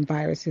herpes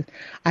virus.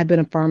 I've been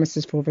a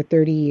pharmacist for over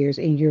 30 years,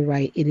 and you're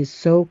right, it is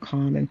so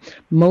common.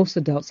 Most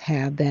adults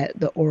have that,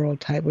 the oral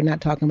type. We're not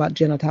talking about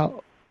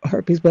genital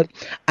herpes, but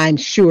I'm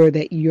sure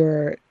that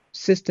your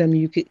system,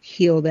 you could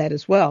heal that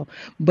as well.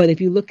 But if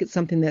you look at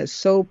something that's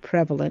so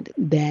prevalent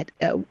that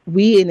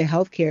we in the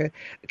healthcare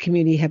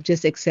community have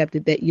just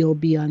accepted that you'll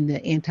be on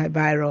the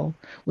antiviral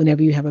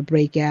whenever you have a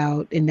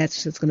breakout, and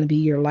that's just going to be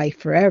your life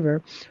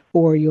forever,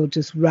 or you'll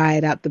just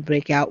ride out the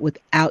breakout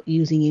without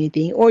using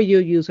anything, or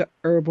you'll use a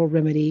herbal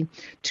remedy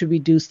to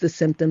reduce the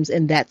symptoms,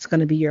 and that's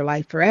going to be your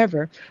life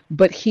forever.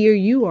 But here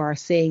you are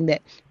saying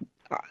that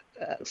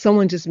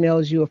someone just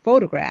mails you a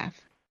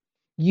photograph.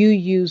 You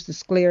use the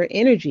Sclera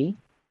energy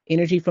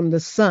from the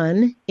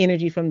sun,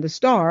 energy from the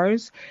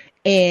stars,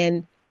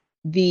 and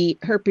the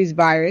herpes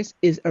virus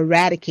is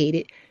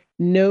eradicated.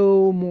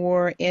 No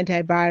more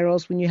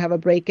antivirals when you have a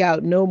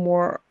breakout, no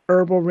more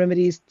herbal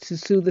remedies to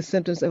soothe the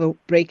symptoms of a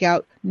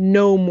breakout,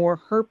 no more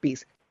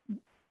herpes.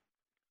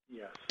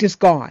 Yes. Just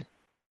gone.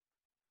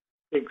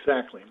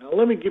 Exactly. Now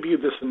let me give you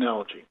this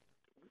analogy.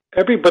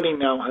 Everybody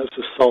now has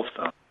a cell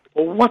phone.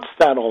 Well, what's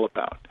that all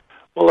about?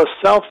 Well, a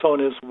cell phone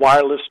is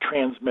wireless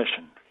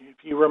transmission. If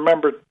you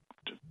remember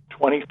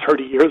 20,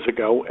 30 years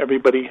ago,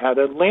 everybody had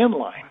a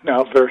landline.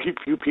 Now, very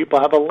few people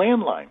have a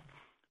landline.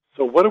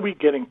 So what are we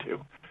getting to?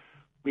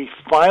 We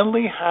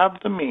finally have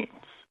the means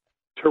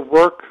to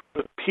work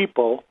with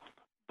people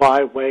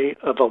by way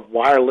of a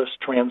wireless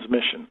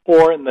transmission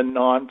or in the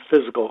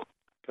non-physical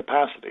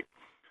capacity.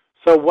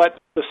 So what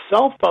the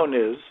cell phone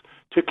is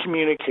to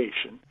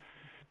communication,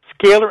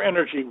 scalar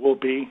energy will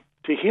be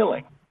to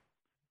healing.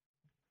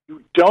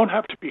 You don't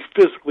have to be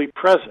physically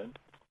present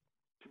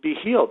to be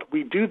healed.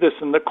 We do this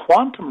in the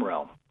quantum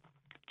realm.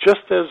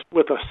 Just as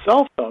with a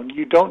cell phone,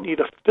 you don't need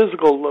a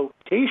physical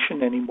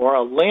location anymore,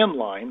 a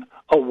landline,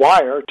 a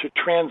wire to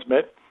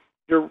transmit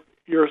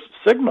your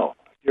signal.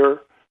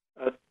 Your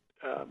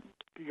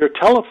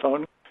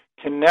telephone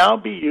can now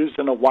be used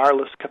in a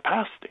wireless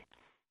capacity.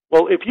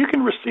 Well, if you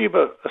can receive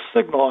a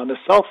signal on a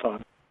cell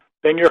phone,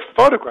 then your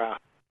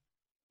photograph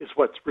is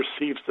what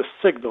receives the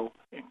signal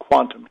in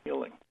quantum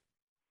healing.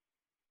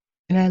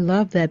 And I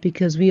love that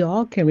because we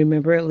all can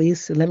remember, at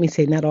least, let me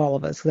say not all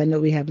of us, because I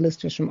know we have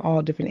listeners from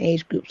all different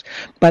age groups,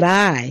 but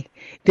I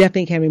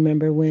definitely can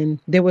remember when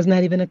there was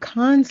not even a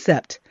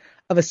concept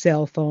of a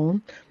cell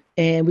phone,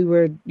 and we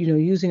were,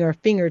 using our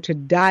finger to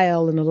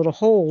dial in a little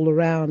hole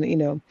around,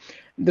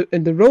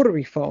 the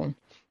rotary phone.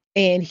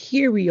 And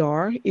here we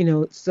are,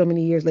 so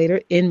many years later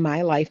in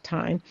my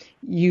lifetime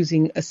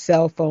using a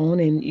cell phone,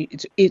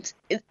 and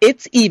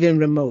it's even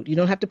remote. You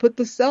don't have to put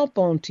the cell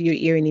phone to your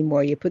ear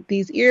anymore. You put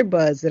these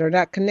earbuds that are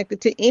not connected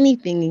to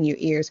anything in your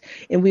ears.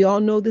 And we all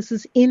know this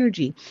is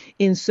energy.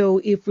 And so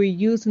if we're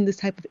using this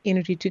type of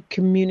energy to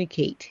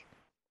communicate,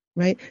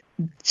 right,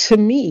 to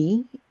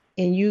me,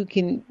 and you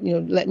can,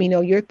 let me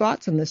know your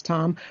thoughts on this,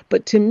 Tom.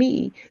 But to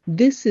me,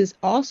 this is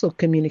also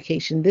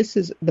communication. This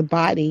is the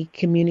body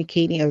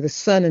communicating, or the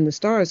sun and the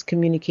stars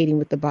communicating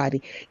with the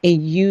body,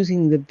 and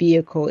using the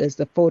vehicle as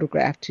the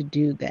photograph to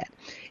do that.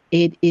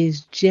 It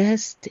is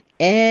just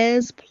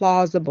as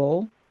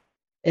plausible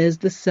as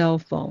the cell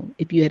phone.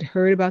 If you had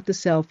heard about the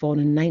cell phone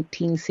in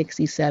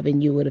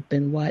 1967, you would have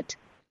been what?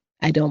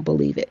 I don't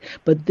believe it.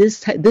 But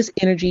this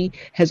energy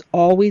has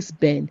always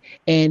been.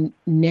 And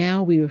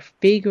now we are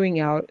figuring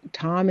out,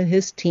 Tom and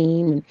his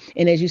team,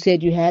 and as you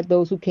said, you had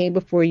those who came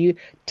before you.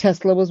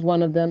 Tesla was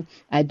one of them.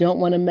 I don't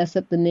want to mess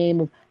up the name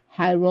of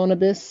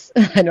Hieronymus.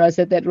 I know I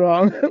said that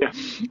wrong.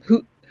 Yeah.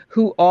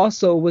 who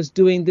also was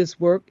doing this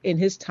work in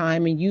his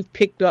time, and you've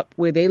picked up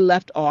where they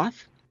left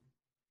off.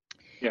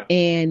 Yeah.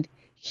 And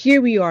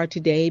here we are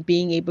today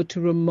being able to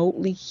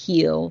remotely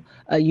heal.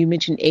 You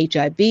mentioned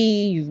HIV,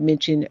 you've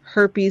mentioned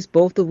herpes,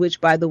 both of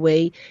which, by the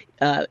way,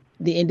 the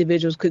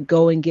individuals could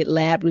go and get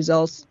lab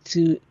results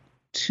to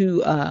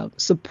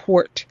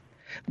support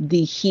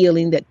the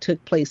healing that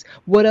took place.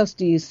 What else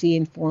do you see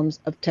in forms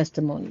of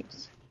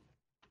testimonials?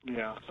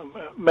 Yeah,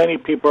 many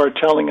people are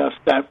telling us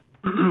that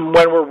when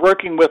we're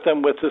working with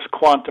them with this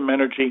quantum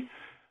energy,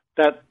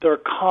 that they're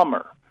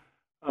calmer.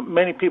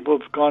 Many people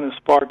have gone as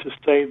far to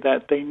say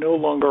that they no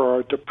longer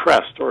are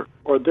depressed, or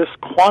this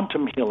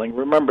quantum healing,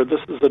 remember,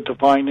 this is a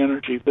divine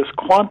energy, this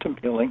quantum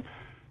healing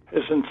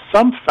has in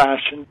some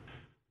fashion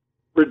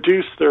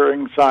reduced their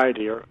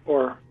anxiety,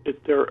 or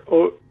they're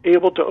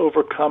able to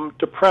overcome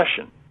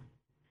depression.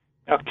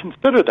 Now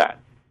consider that.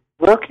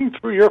 Working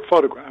through your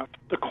photograph,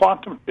 the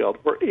quantum field,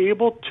 we're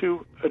able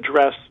to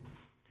address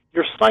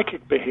your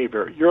psychic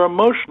behavior, your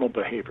emotional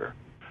behavior,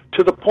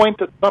 to the point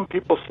that some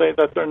people say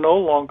that they're no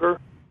longer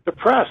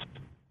depressed,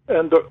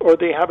 or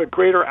they have a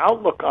greater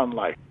outlook on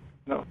life.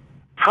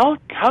 How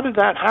did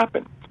that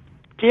happen?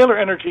 Scalar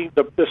energy,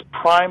 this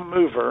prime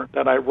mover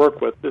that I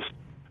work with, this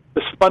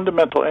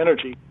fundamental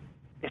energy,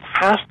 it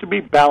has to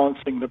be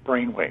balancing the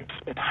brain waves.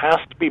 It has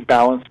to be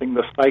balancing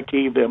the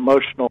psyche, the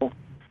emotional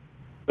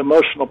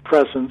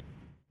presence.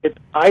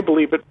 I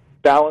believe it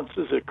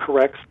balances, it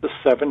corrects the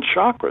 7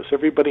 chakras.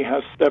 Everybody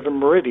has 7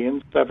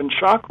 meridians, 7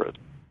 chakras.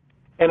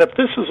 And if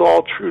this is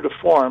all true to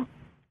form,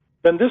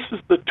 then this is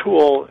the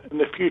tool in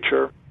the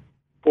future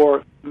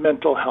for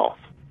mental health.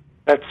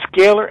 That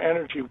scalar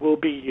energy will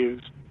be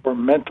used for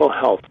mental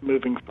health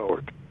moving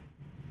forward.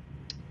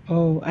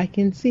 Oh, I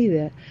can see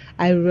that.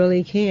 I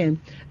really can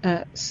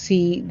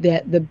see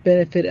that the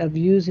benefit of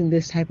using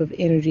this type of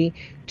energy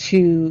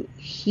to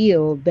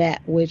heal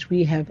that which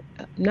we have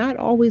not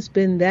always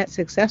been that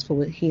successful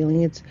with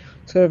healing. It's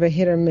sort of a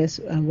hit or miss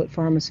with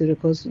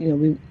pharmaceuticals.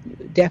 We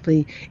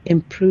definitely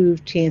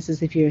improve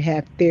chances if you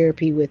have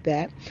therapy with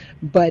that.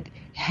 But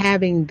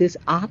having this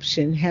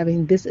option,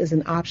 having this as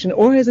an option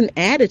or as an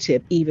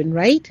additive even,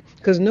 right?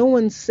 Because no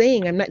one's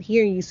saying, I'm not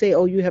hearing you say,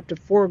 oh, you have to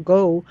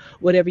forego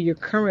whatever you're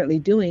currently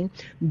doing.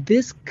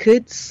 This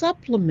could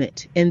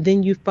supplement, and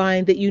then you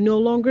find that you no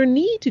longer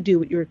need to do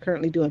what you're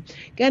currently doing.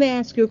 Got to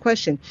ask you a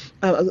question.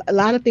 A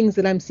lot of things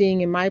that I'm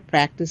seeing in my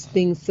practice,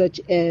 things such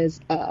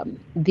as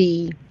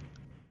the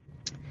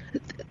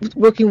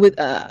working with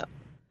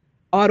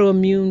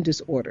autoimmune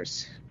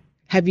disorders.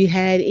 Have you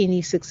had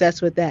any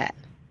success with that?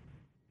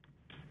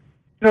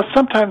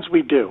 Sometimes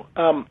we do.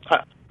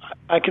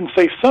 I can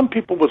say some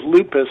people with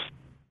lupus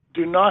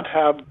do not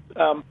have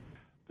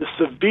the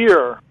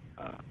severe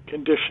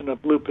condition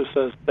of lupus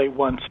as they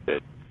once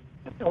did.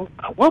 And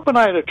what would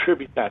I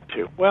attribute that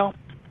to? Well,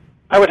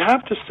 I would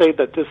have to say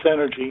that this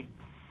energy,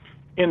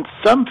 in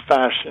some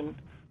fashion,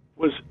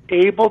 was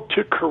able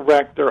to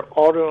correct their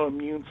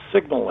autoimmune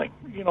signaling.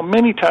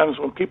 Many times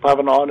when people have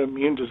an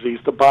autoimmune disease,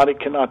 the body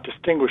cannot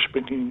distinguish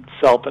between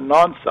self and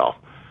non-self.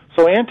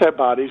 So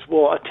antibodies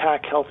will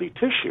attack healthy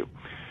tissue.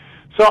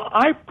 So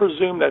I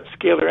presume that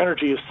scalar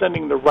energy is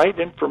sending the right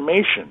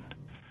information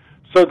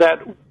so that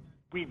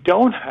we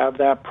don't have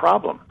that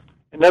problem.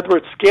 In other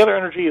words, scalar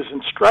energy is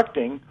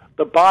instructing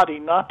the body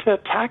not to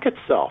attack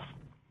itself.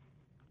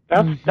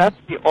 That's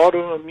the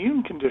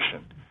autoimmune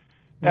condition.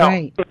 Now,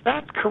 if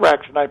that's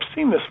correct, and I've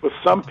seen this with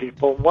some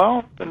people,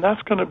 well, then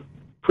that's going to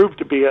prove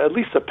to be at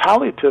least a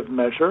palliative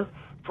measure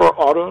for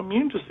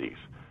autoimmune disease.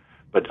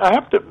 But I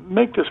have to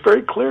make this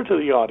very clear to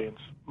the audience.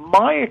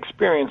 My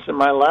experience in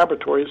my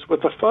laboratory is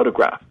with a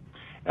photograph,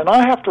 and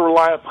I have to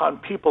rely upon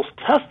people's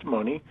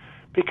testimony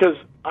because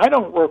I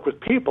don't work with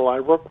people.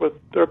 I work with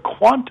their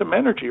quantum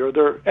energy or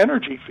their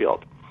energy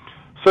field.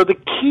 So the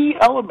key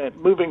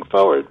element moving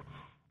forward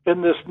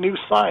in this new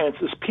science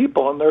is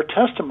people and their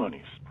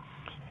testimonies.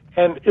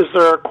 And is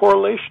there a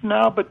correlation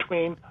now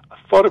between a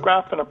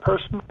photograph and a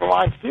person? Well,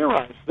 I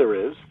theorize there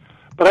is,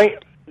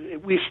 but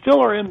we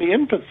still are in the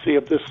infancy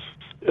of this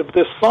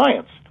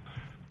science.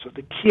 So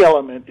the key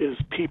element is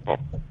people.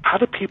 How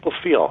do people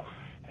feel?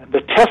 And the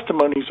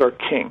testimonies are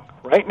king.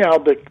 Right now,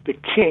 the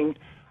king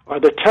are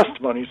the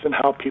testimonies and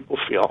how people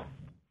feel.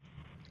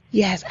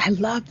 Yes, I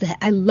love that.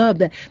 I love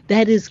that.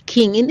 That is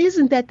king. And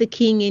isn't that the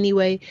king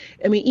anyway?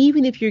 I mean,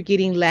 even if you're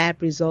getting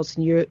lab results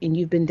and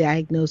you've been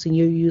diagnosed and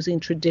you're using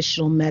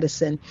traditional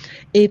medicine,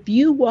 if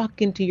you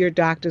walk into your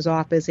doctor's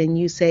office and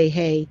you say,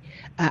 hey,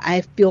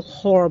 I feel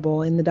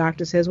horrible, and the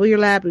doctor says, well, your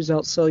lab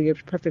results, so you're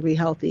perfectly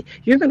healthy,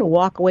 you're going to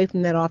walk away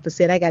from that office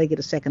saying, I got to get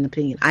a second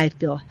opinion. I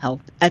feel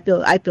healthy. I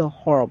feel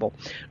horrible,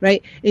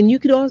 right? And you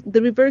could also,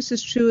 the reverse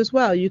is true as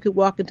well. You could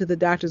walk into the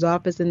doctor's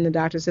office and the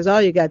doctor says, oh,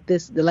 you got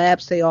this, the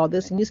labs say all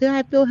this, and you say,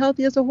 I feel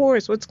healthy as a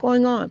horse. What's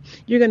going on?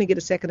 You're going to get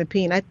a second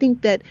opinion. I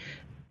think that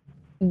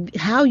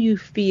how you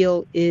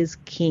feel is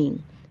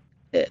king.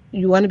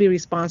 You want to be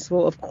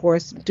responsible, of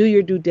course, do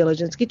your due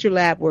diligence, get your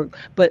lab work,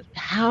 but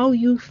how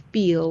you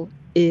feel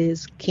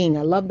is king.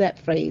 I love that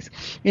phrase.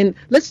 And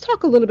let's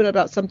talk a little bit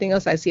about something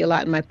else I see a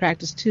lot in my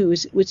practice too,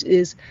 which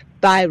is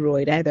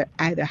thyroid,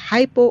 either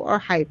hypo or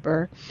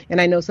hyper. And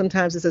I know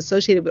sometimes it's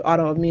associated with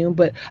autoimmune,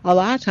 but a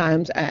lot of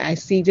times I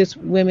see just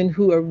women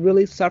who are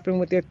really suffering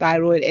with their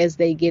thyroid as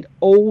they get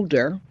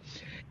older,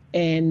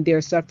 and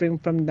they're suffering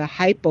from the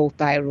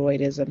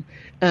hypothyroidism.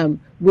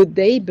 Would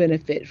they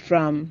benefit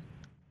from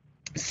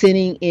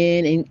sitting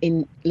in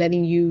and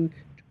letting you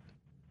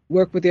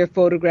work with their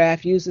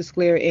photograph, use the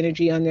scalar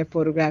energy on their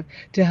photograph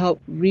to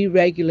help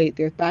re-regulate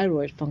their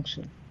thyroid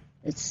function?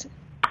 This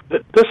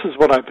is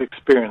what I've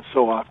experienced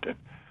so often.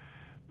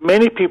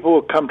 Many people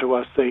will come to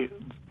us,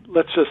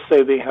 let's just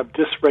say they have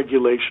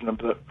dysregulation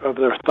of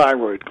their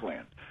thyroid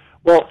gland.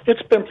 Well,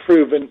 it's been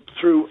proven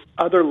through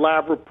other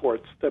lab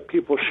reports that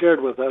people shared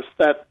with us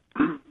that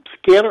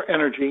scalar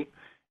energy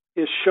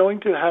is showing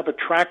to have a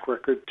track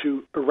record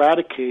to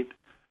eradicate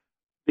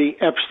the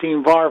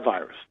Epstein-Barr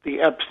virus,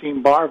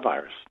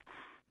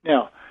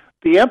 Now,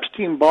 the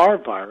Epstein-Barr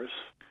virus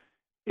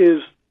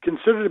is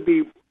considered to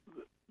be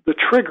the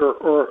trigger,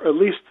 or at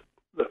least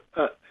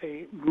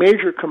a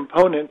major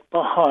component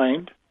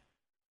behind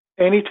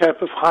any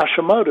type of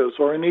Hashimoto's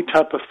or any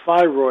type of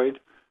thyroid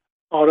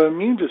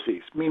autoimmune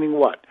disease. Meaning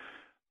what?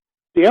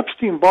 The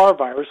Epstein-Barr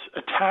virus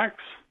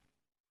attacks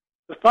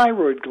the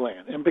thyroid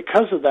gland, and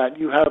because of that,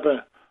 you have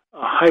a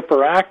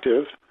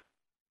hyperactive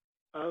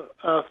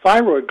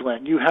thyroid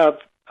gland. You have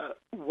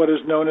what is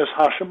known as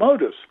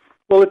Hashimoto's.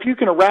 Well, if you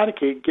can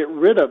get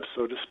rid of,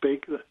 so to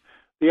speak,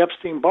 the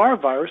Epstein-Barr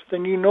virus,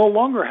 then you no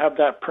longer have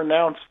that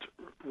pronounced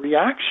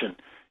reaction.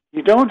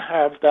 You don't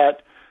have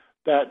that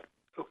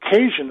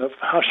occasion of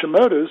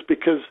Hashimoto's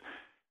because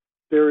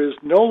there is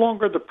no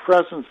longer the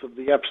presence of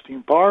the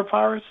Epstein-Barr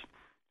virus.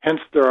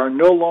 Hence, there are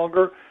no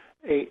longer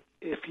a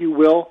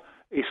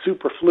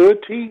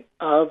superfluity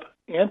of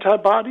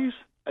antibodies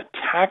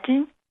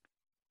attacking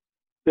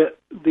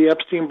the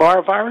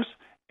Epstein-Barr virus.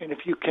 And if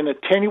you can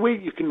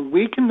attenuate, you can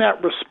weaken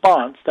that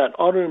response, that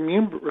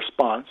autoimmune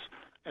response,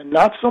 and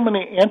not so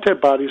many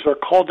antibodies are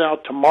called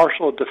out to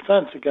marshal a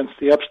defense against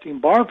the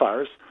Epstein-Barr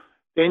virus,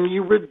 then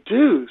you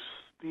reduce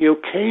the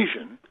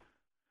occasion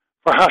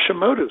for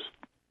Hashimoto's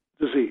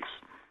disease.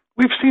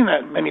 We've seen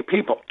that in many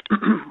people.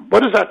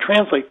 What does that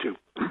translate to?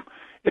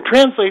 It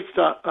translates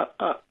to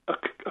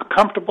a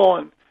comfortable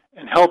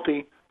and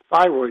healthy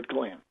thyroid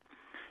gland.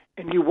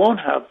 And you won't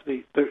have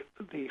the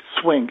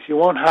swings. You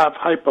won't have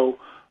hypo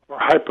or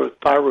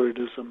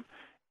hypothyroidism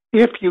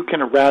if you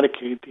can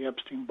eradicate the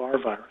Epstein-Barr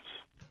virus.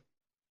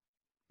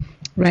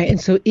 Right. And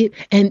so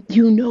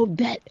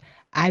that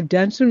I've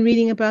done some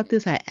reading about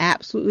this. I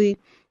absolutely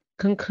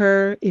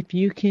concur. If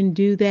you can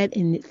do that,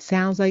 and it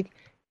sounds like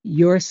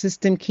your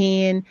system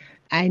can.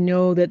 I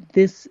know that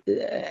this,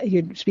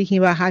 you're speaking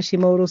about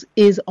Hashimoto's,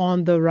 is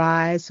on the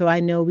rise. So I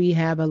know we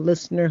have a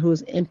listener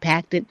who's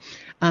impacted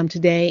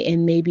today,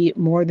 and maybe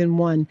more than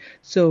one.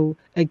 So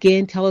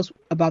again, tell us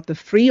about the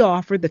free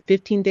offer, the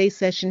 15-day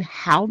session,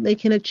 how they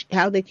can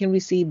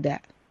receive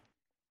that.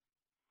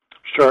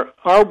 Sure.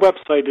 Our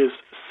website is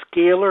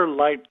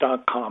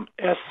scalarlight.com,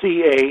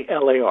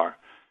 SCALAR,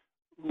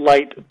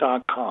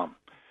 light.com.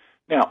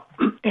 Now,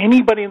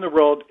 anybody in the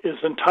world is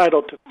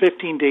entitled to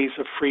 15 days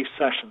of free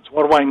sessions.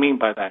 What do I mean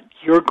by that?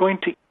 You're going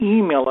to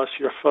email us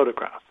your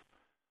photograph.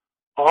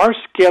 Our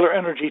scalar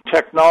energy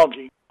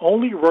technology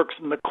only works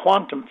in the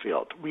quantum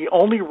field. We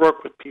only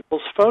work with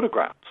people's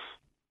photographs.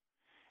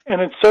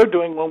 And in so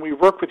doing, when we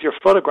work with your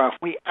photograph,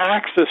 we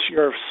access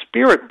your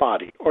spirit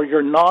body or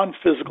your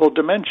non-physical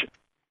dimension.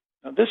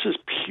 Now, this is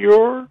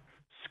pure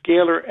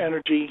scalar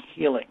energy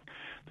healing.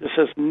 This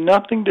has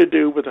nothing to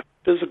do with a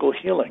physical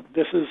healing.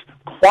 This is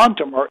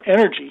quantum or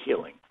energy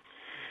healing.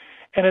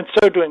 And in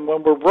so doing,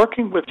 when we're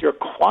working with your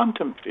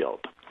quantum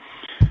field,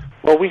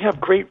 well, we have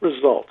great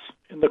results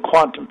in the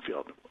quantum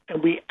field.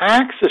 And we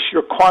access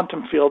your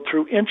quantum field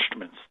through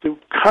instruments, through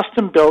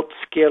custom-built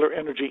scalar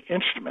energy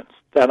instruments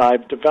that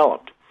I've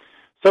developed.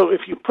 So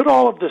if you put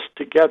all of this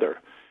together,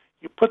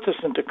 you put this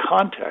into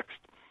context,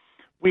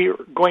 we are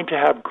going to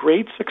have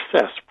great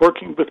success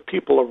working with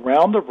people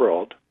around the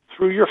world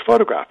through your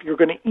photograph. You're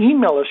going to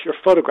email us your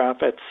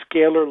photograph at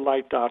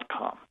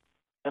scalarlight.com.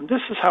 And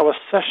this is how a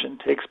session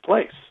takes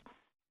place.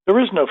 There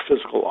is no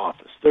physical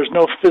office. There's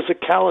no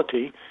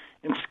physicality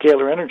in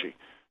scalar energy.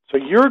 So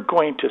you're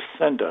going to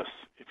send us,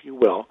 if you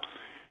will,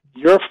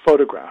 your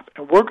photograph.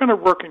 And we're going to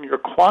work in your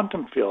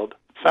quantum field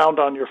found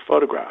on your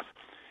photograph.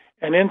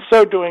 And in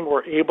so doing,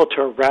 we're able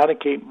to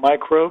eradicate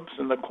microbes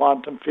in the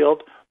quantum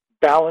field,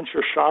 balance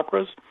your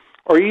chakras,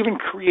 or even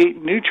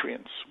create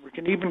nutrients. We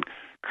can even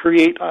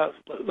create,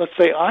 let's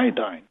say,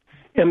 iodine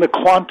in the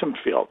quantum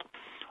field.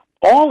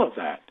 All of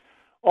that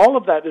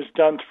is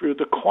done through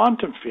the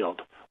quantum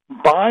field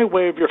by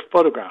way of your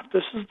photograph.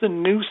 This is the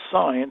new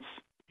science,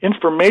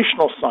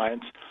 informational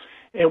science,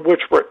 in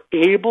which we're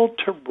able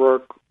to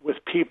work with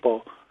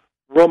people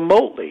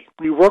remotely.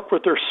 We work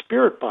with their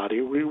spirit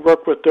body. We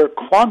work with their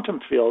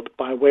quantum field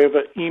by way of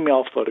an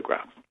email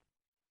photograph.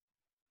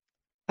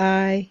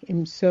 I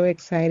am so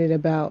excited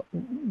about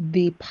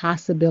the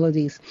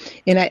possibilities.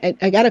 And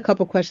I got a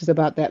couple questions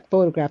about that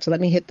photograph, so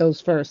let me hit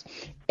those first.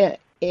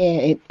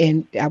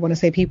 And I want to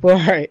say people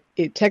are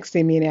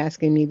texting me and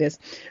asking me this.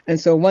 And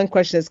so one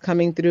question that's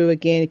coming through,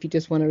 again, if you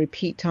just want to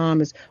repeat, Tom,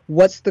 is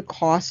what's the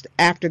cost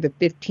after the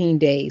 15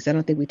 days? I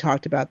don't think we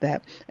talked about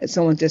that.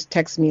 Someone just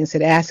texted me and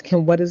said, ask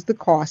him, what is the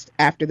cost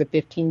after the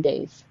 15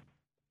 days?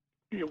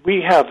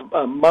 We have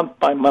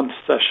month-by-month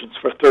sessions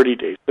for 30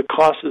 days. The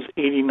cost is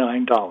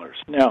 $89.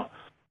 Now,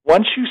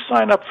 once you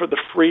sign up for the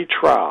free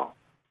trial,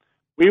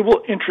 we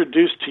will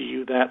introduce to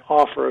you that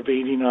offer of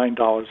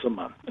 $89 a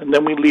month, and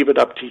then we leave it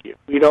up to you.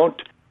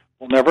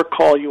 We'll never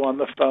call you on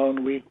the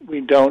phone.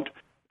 We don't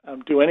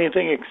do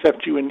anything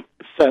except you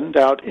send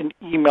out an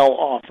email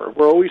offer.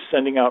 We're always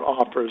sending out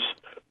offers,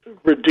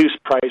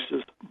 reduced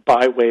prices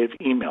by way of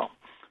email.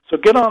 So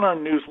get on our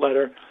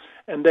newsletter,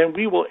 and then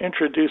we will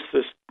introduce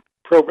this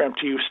program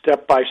to you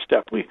step by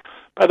step.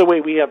 By the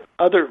way, we have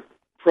other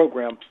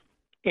programs,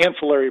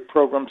 ancillary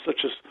programs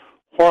such as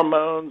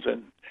hormones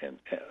and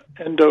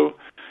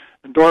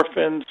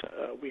endorphins.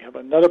 We have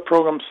another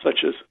program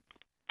such as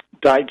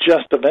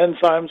digestive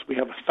enzymes. We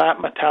have a fat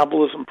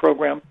metabolism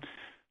program.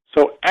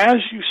 So as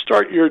you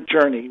start your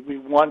journey, we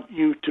want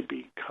you to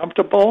be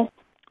comfortable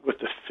with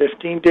the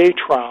 15-day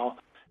trial.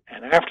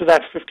 And after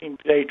that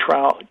 15-day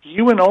trial,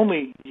 you and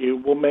only you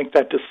will make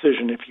that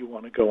decision if you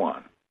want to go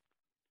on.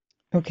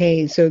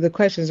 Okay, so the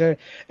questions are,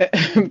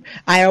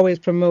 I always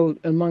promote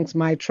amongst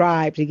my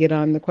tribe to get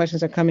on. The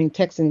questions are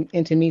texting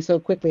into me so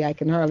quickly I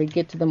can hardly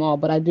get to them all,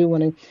 but I do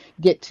want to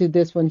get to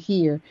this one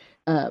here.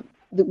 The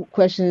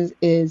question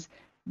is,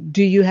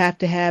 do you have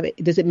to have it?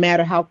 Does it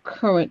matter how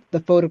current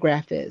the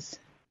photograph is?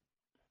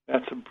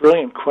 That's a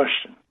brilliant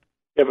question.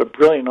 You have a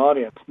brilliant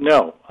audience.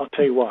 No, I'll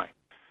tell you why.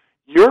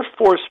 Your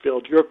force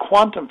field, your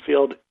quantum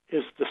field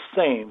is the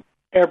same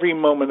every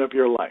moment of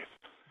your life.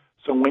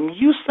 So when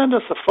you send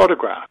us a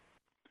photograph,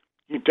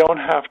 you don't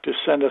have to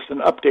send us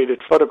an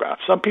updated photograph.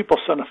 Some people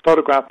send a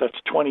photograph that's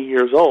 20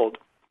 years old.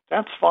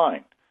 That's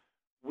fine.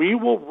 We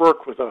will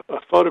work with a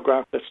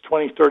photograph that's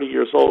 20, 30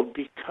 years old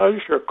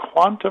because your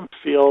quantum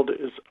field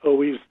is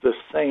always the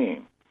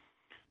same.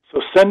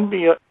 So send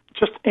me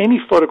just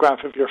any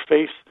photograph of your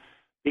face.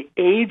 The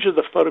age of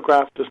the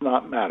photograph does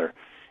not matter.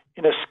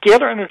 In a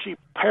scalar energy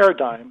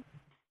paradigm,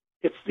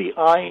 it's the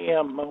I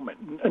am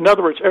moment. In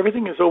other words,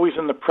 everything is always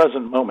in the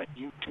present moment.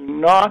 You do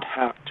not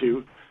have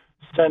to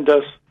send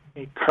us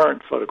a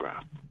current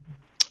photograph.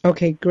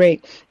 Okay,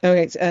 great.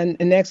 Okay, and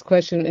the next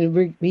question,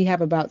 and we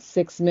have about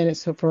 6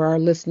 minutes for our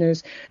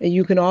listeners. And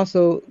you can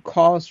also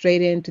call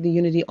straight into the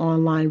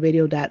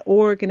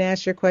unityonlineradio.org and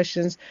ask your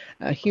questions.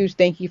 A huge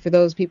thank you for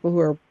those people who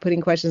are putting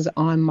questions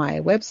on my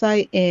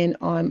website and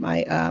on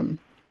my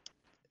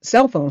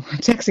cell phone,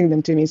 texting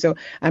them to me. So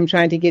I'm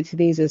trying to get to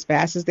these as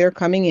fast as they're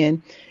coming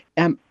in.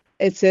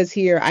 It says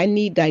here, I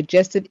need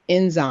digestive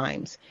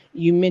enzymes.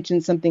 You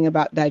mentioned something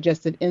about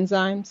digestive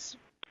enzymes.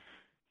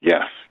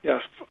 Yes.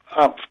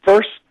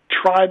 First,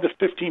 try the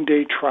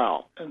 15-day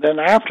trial. And then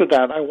after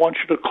that, I want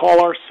you to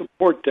call our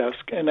support desk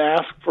and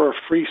ask for a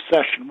free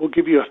session. We'll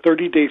give you a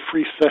 30-day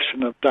free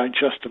session of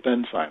digestive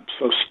enzymes.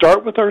 So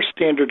start with our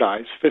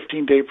standardized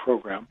 15-day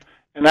program.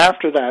 And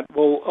after that,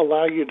 we'll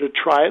allow you to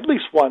try at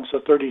least once a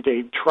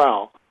 30-day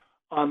trial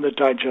on the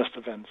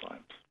digestive enzymes.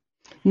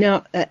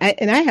 Now,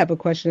 I have a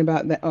question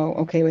about that. Oh,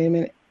 okay, wait a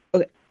minute.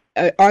 Okay.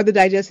 Are the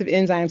digestive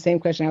enzymes, same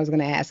question I was going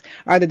to ask,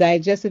 are the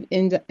digestive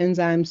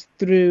enzymes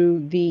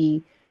through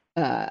the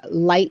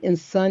light and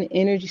sun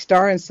energy,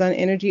 star and sun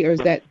energy, or is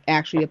that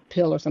actually a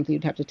pill or something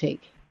you'd have to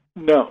take?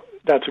 No,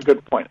 that's a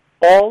good point.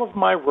 All of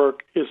my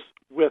work is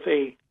with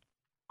a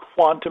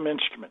quantum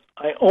instrument.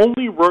 I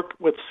only work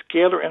with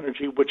scalar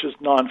energy, which is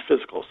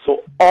non-physical.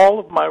 So all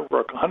of my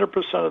work, 100%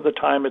 of the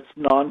time, it's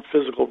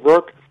non-physical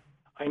work.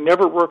 I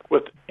never work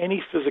with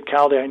any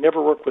physicality. I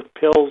never work with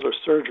pills or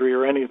surgery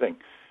or anything.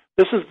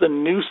 This is the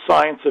new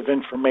science of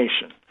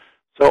information.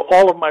 So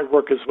all of my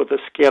work is with a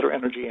scalar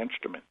energy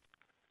instrument.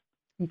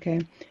 Okay.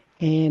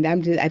 And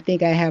I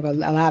think I have a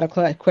lot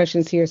of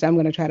questions here, so I'm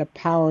going to try to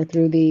power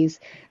through these.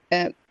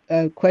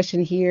 A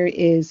question here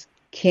is,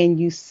 can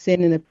you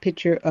send in a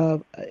picture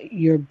of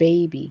your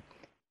baby?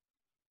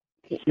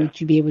 Would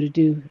you be able to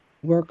do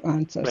work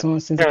on someone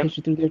sends a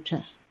picture through their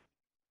child?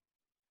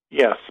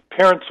 Yes.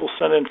 Parents will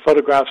send in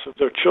photographs of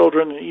their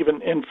children and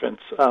even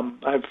infants.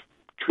 I've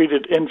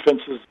treated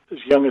infants as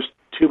young as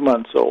 2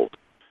 months old.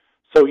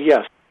 So,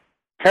 yes.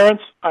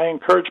 Parents, I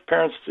encourage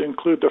parents to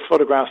include their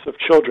photographs of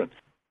children.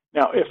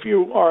 Now, if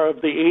you are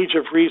of the age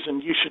of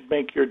reason, you should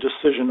make your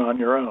decision on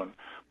your own.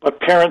 But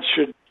parents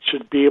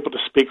should be able to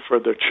speak for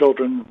their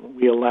children.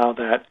 We allow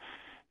that.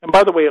 And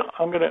by the way,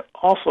 I'm going to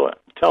also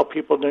tell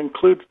people to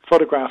include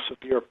photographs of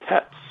your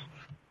pets.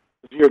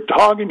 Your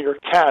dog and your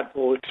cat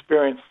will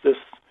experience this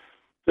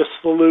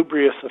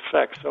salubrious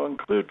effect. So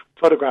include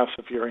photographs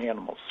of your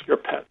animals, your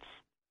pets.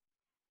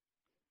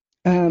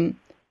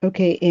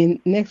 Okay, and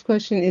next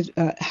question is,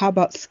 how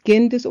about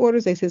skin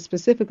disorders? They said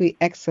specifically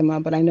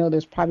eczema, but I know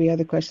there's probably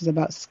other questions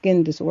about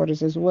skin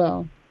disorders as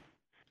well.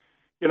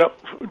 You know,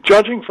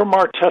 judging from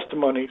our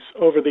testimonies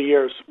over the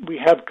years, we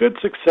have good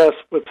success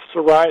with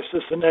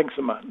psoriasis and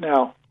eczema.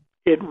 Now,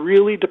 it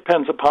really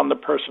depends upon the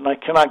person. I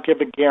cannot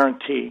give a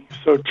guarantee.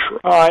 So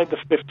try the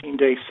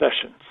 15-day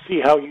session. See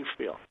how you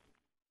feel.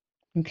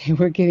 Okay,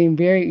 we're getting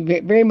very,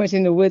 very much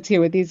in the woods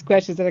here with these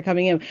questions that are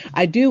coming in.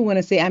 I do want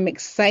to say I'm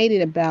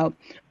excited about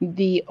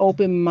the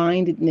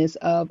open-mindedness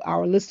of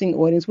our listening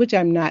audience, which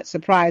I'm not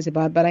surprised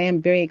about, but I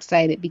am very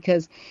excited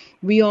because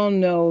we all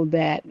know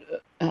that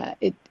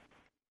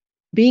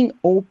being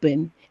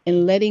open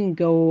and letting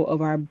go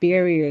of our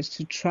barriers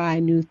to try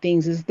new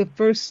things is the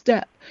first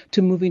step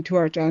to moving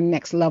towards our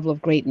next level of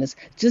greatness.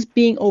 Just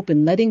being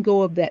open, letting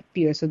go of that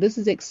fear. So this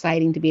is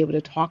exciting to be able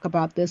to talk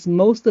about this.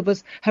 Most of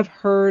us have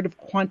heard of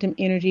quantum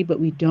energy, but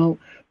we don't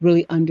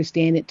really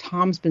understand it.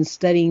 Tom's been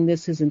studying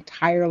this his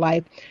entire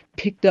life,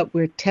 picked up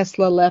where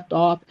Tesla left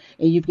off,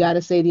 and you've got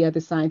to say the other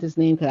scientist's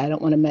name because I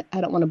don't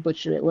want to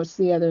butcher it. What's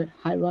the other?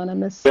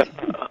 Hieronymus? Yeah,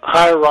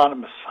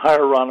 Hieronymus,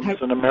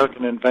 an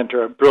American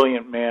inventor, a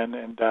brilliant man,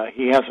 and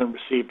he hasn't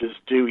received his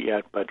due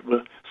yet, but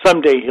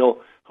someday he'll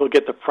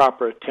get the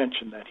proper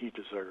attention that he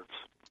deserves.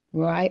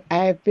 Well,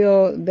 I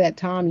feel that,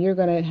 Tom, you're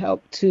going to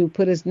help to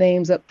put his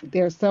names up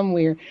there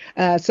somewhere.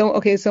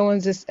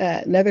 Someone's just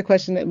another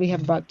question that we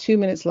have about 2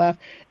 minutes left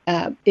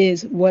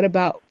is, what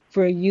about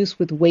for use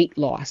with weight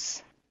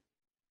loss?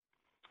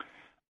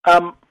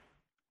 Some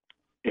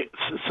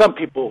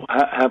people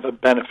have a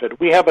benefit.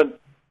 We have a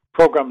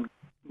program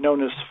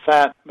known as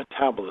fat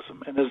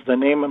metabolism, and as the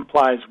name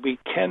implies, we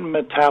can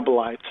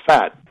metabolize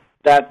fat.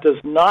 That does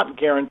not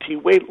guarantee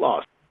weight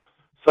loss.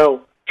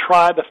 So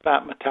try the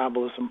fat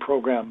metabolism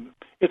program.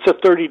 It's a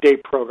 30-day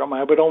program.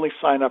 I would only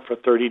sign up for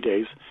 30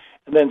 days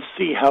and then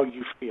see how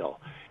you feel.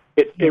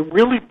 It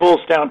really boils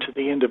down to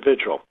the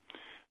individual.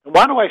 And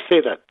why do I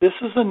say that? This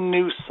is a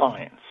new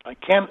science. I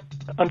can't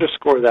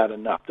underscore that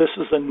enough. This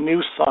is a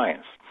new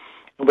science.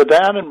 And with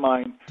that in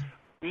mind,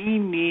 we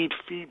need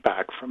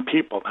feedback from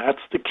people.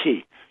 That's the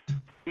key.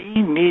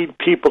 We need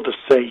people to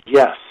say,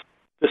 yes,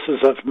 this is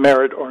of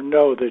merit, or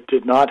no, that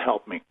did not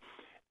help me.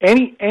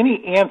 Any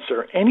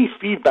answer, any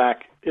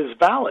feedback is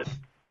valid.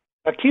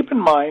 Now keep in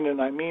mind,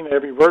 and I mean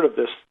every word of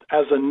this,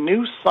 as a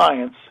new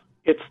science,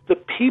 it's the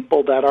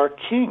people that are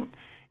king.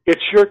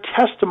 It's your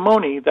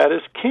testimony that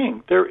is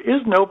king. There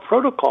is no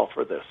protocol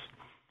for this.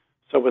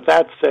 So with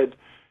that said,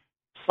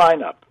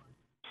 sign up.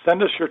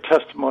 Send us your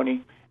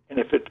testimony, and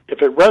if it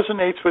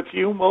resonates with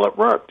you, well, it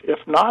worked. If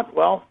not,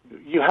 well,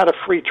 you had a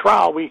free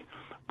trial.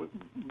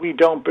 We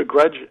don't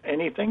begrudge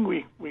anything.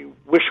 We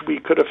wish we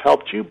could have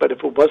helped you, but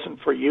if it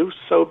wasn't for you,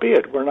 so be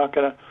it. We're not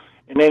going to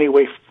in any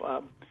way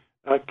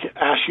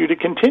ask you to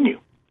continue.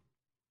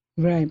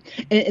 Right,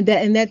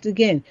 and that's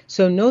again.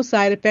 So no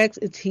side effects.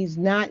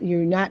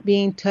 You're not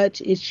being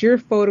touched. It's your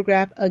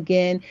photograph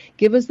again.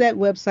 Give us that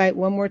website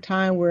one more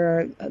time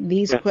where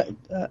these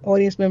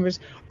audience members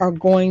are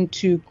going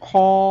to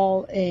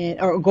call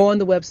or go on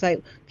the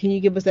website. Can you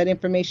give us that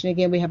information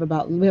again? We have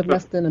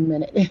less than a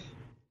minute.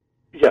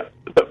 Yeah,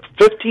 the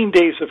 15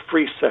 days of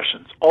free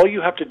sessions. All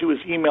you have to do is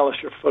email us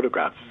your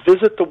photograph.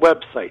 Visit the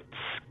website,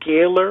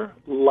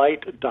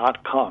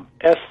 scalarlight.com,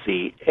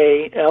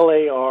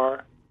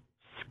 SCALAR,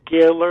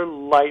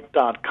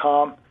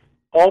 scalarlight.com.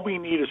 All we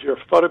need is your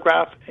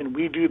photograph, and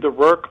we do the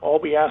work. All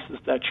we ask is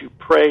that you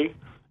pray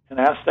and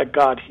ask that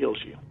God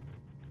heals you.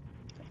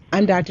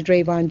 I'm Dr.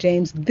 Drayvon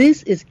James.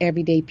 This is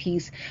Everyday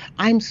Peace.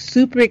 I'm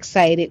super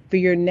excited for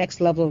your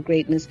next level of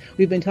greatness.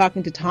 We've been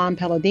talking to Tom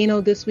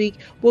Palladino this week.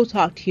 We'll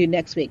talk to you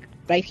next week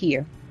right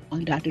here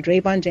on Dr.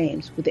 Drayvon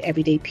James with the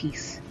Everyday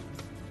Peace.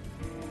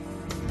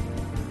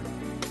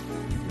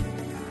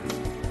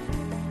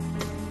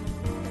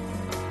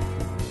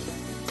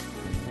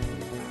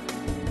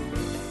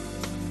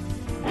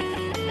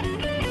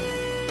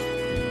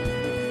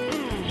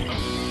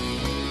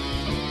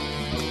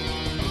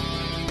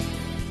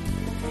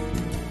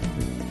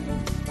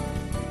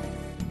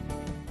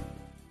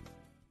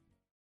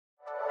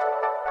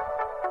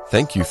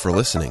 Thank you for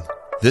listening.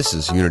 This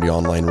is Unity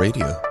Online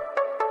Radio,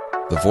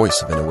 the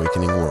voice of an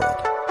awakening world.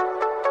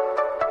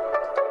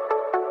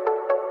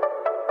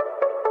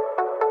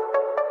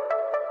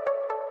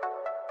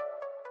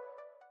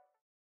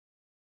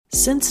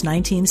 Since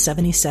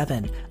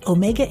 1977,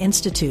 Omega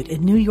Institute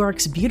in New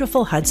York's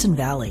beautiful Hudson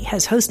Valley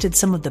has hosted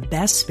some of the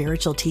best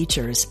spiritual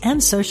teachers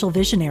and social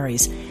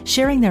visionaries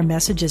sharing their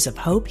messages of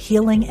hope,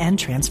 healing, and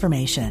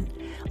transformation.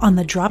 On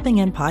the Dropping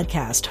In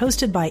podcast,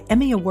 hosted by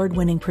Emmy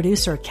Award-winning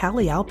producer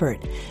Callie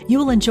Alpert, you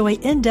will enjoy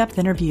in-depth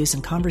interviews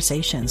and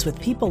conversations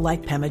with people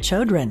like Pema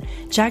Chodron,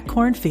 Jack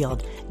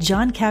Kornfield,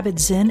 John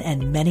Kabat-Zinn,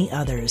 and many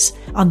others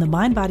on the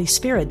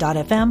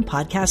MindBodySpirit.fm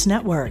podcast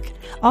network.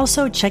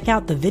 Also, check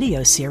out the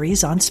video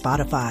series on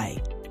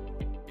Spotify.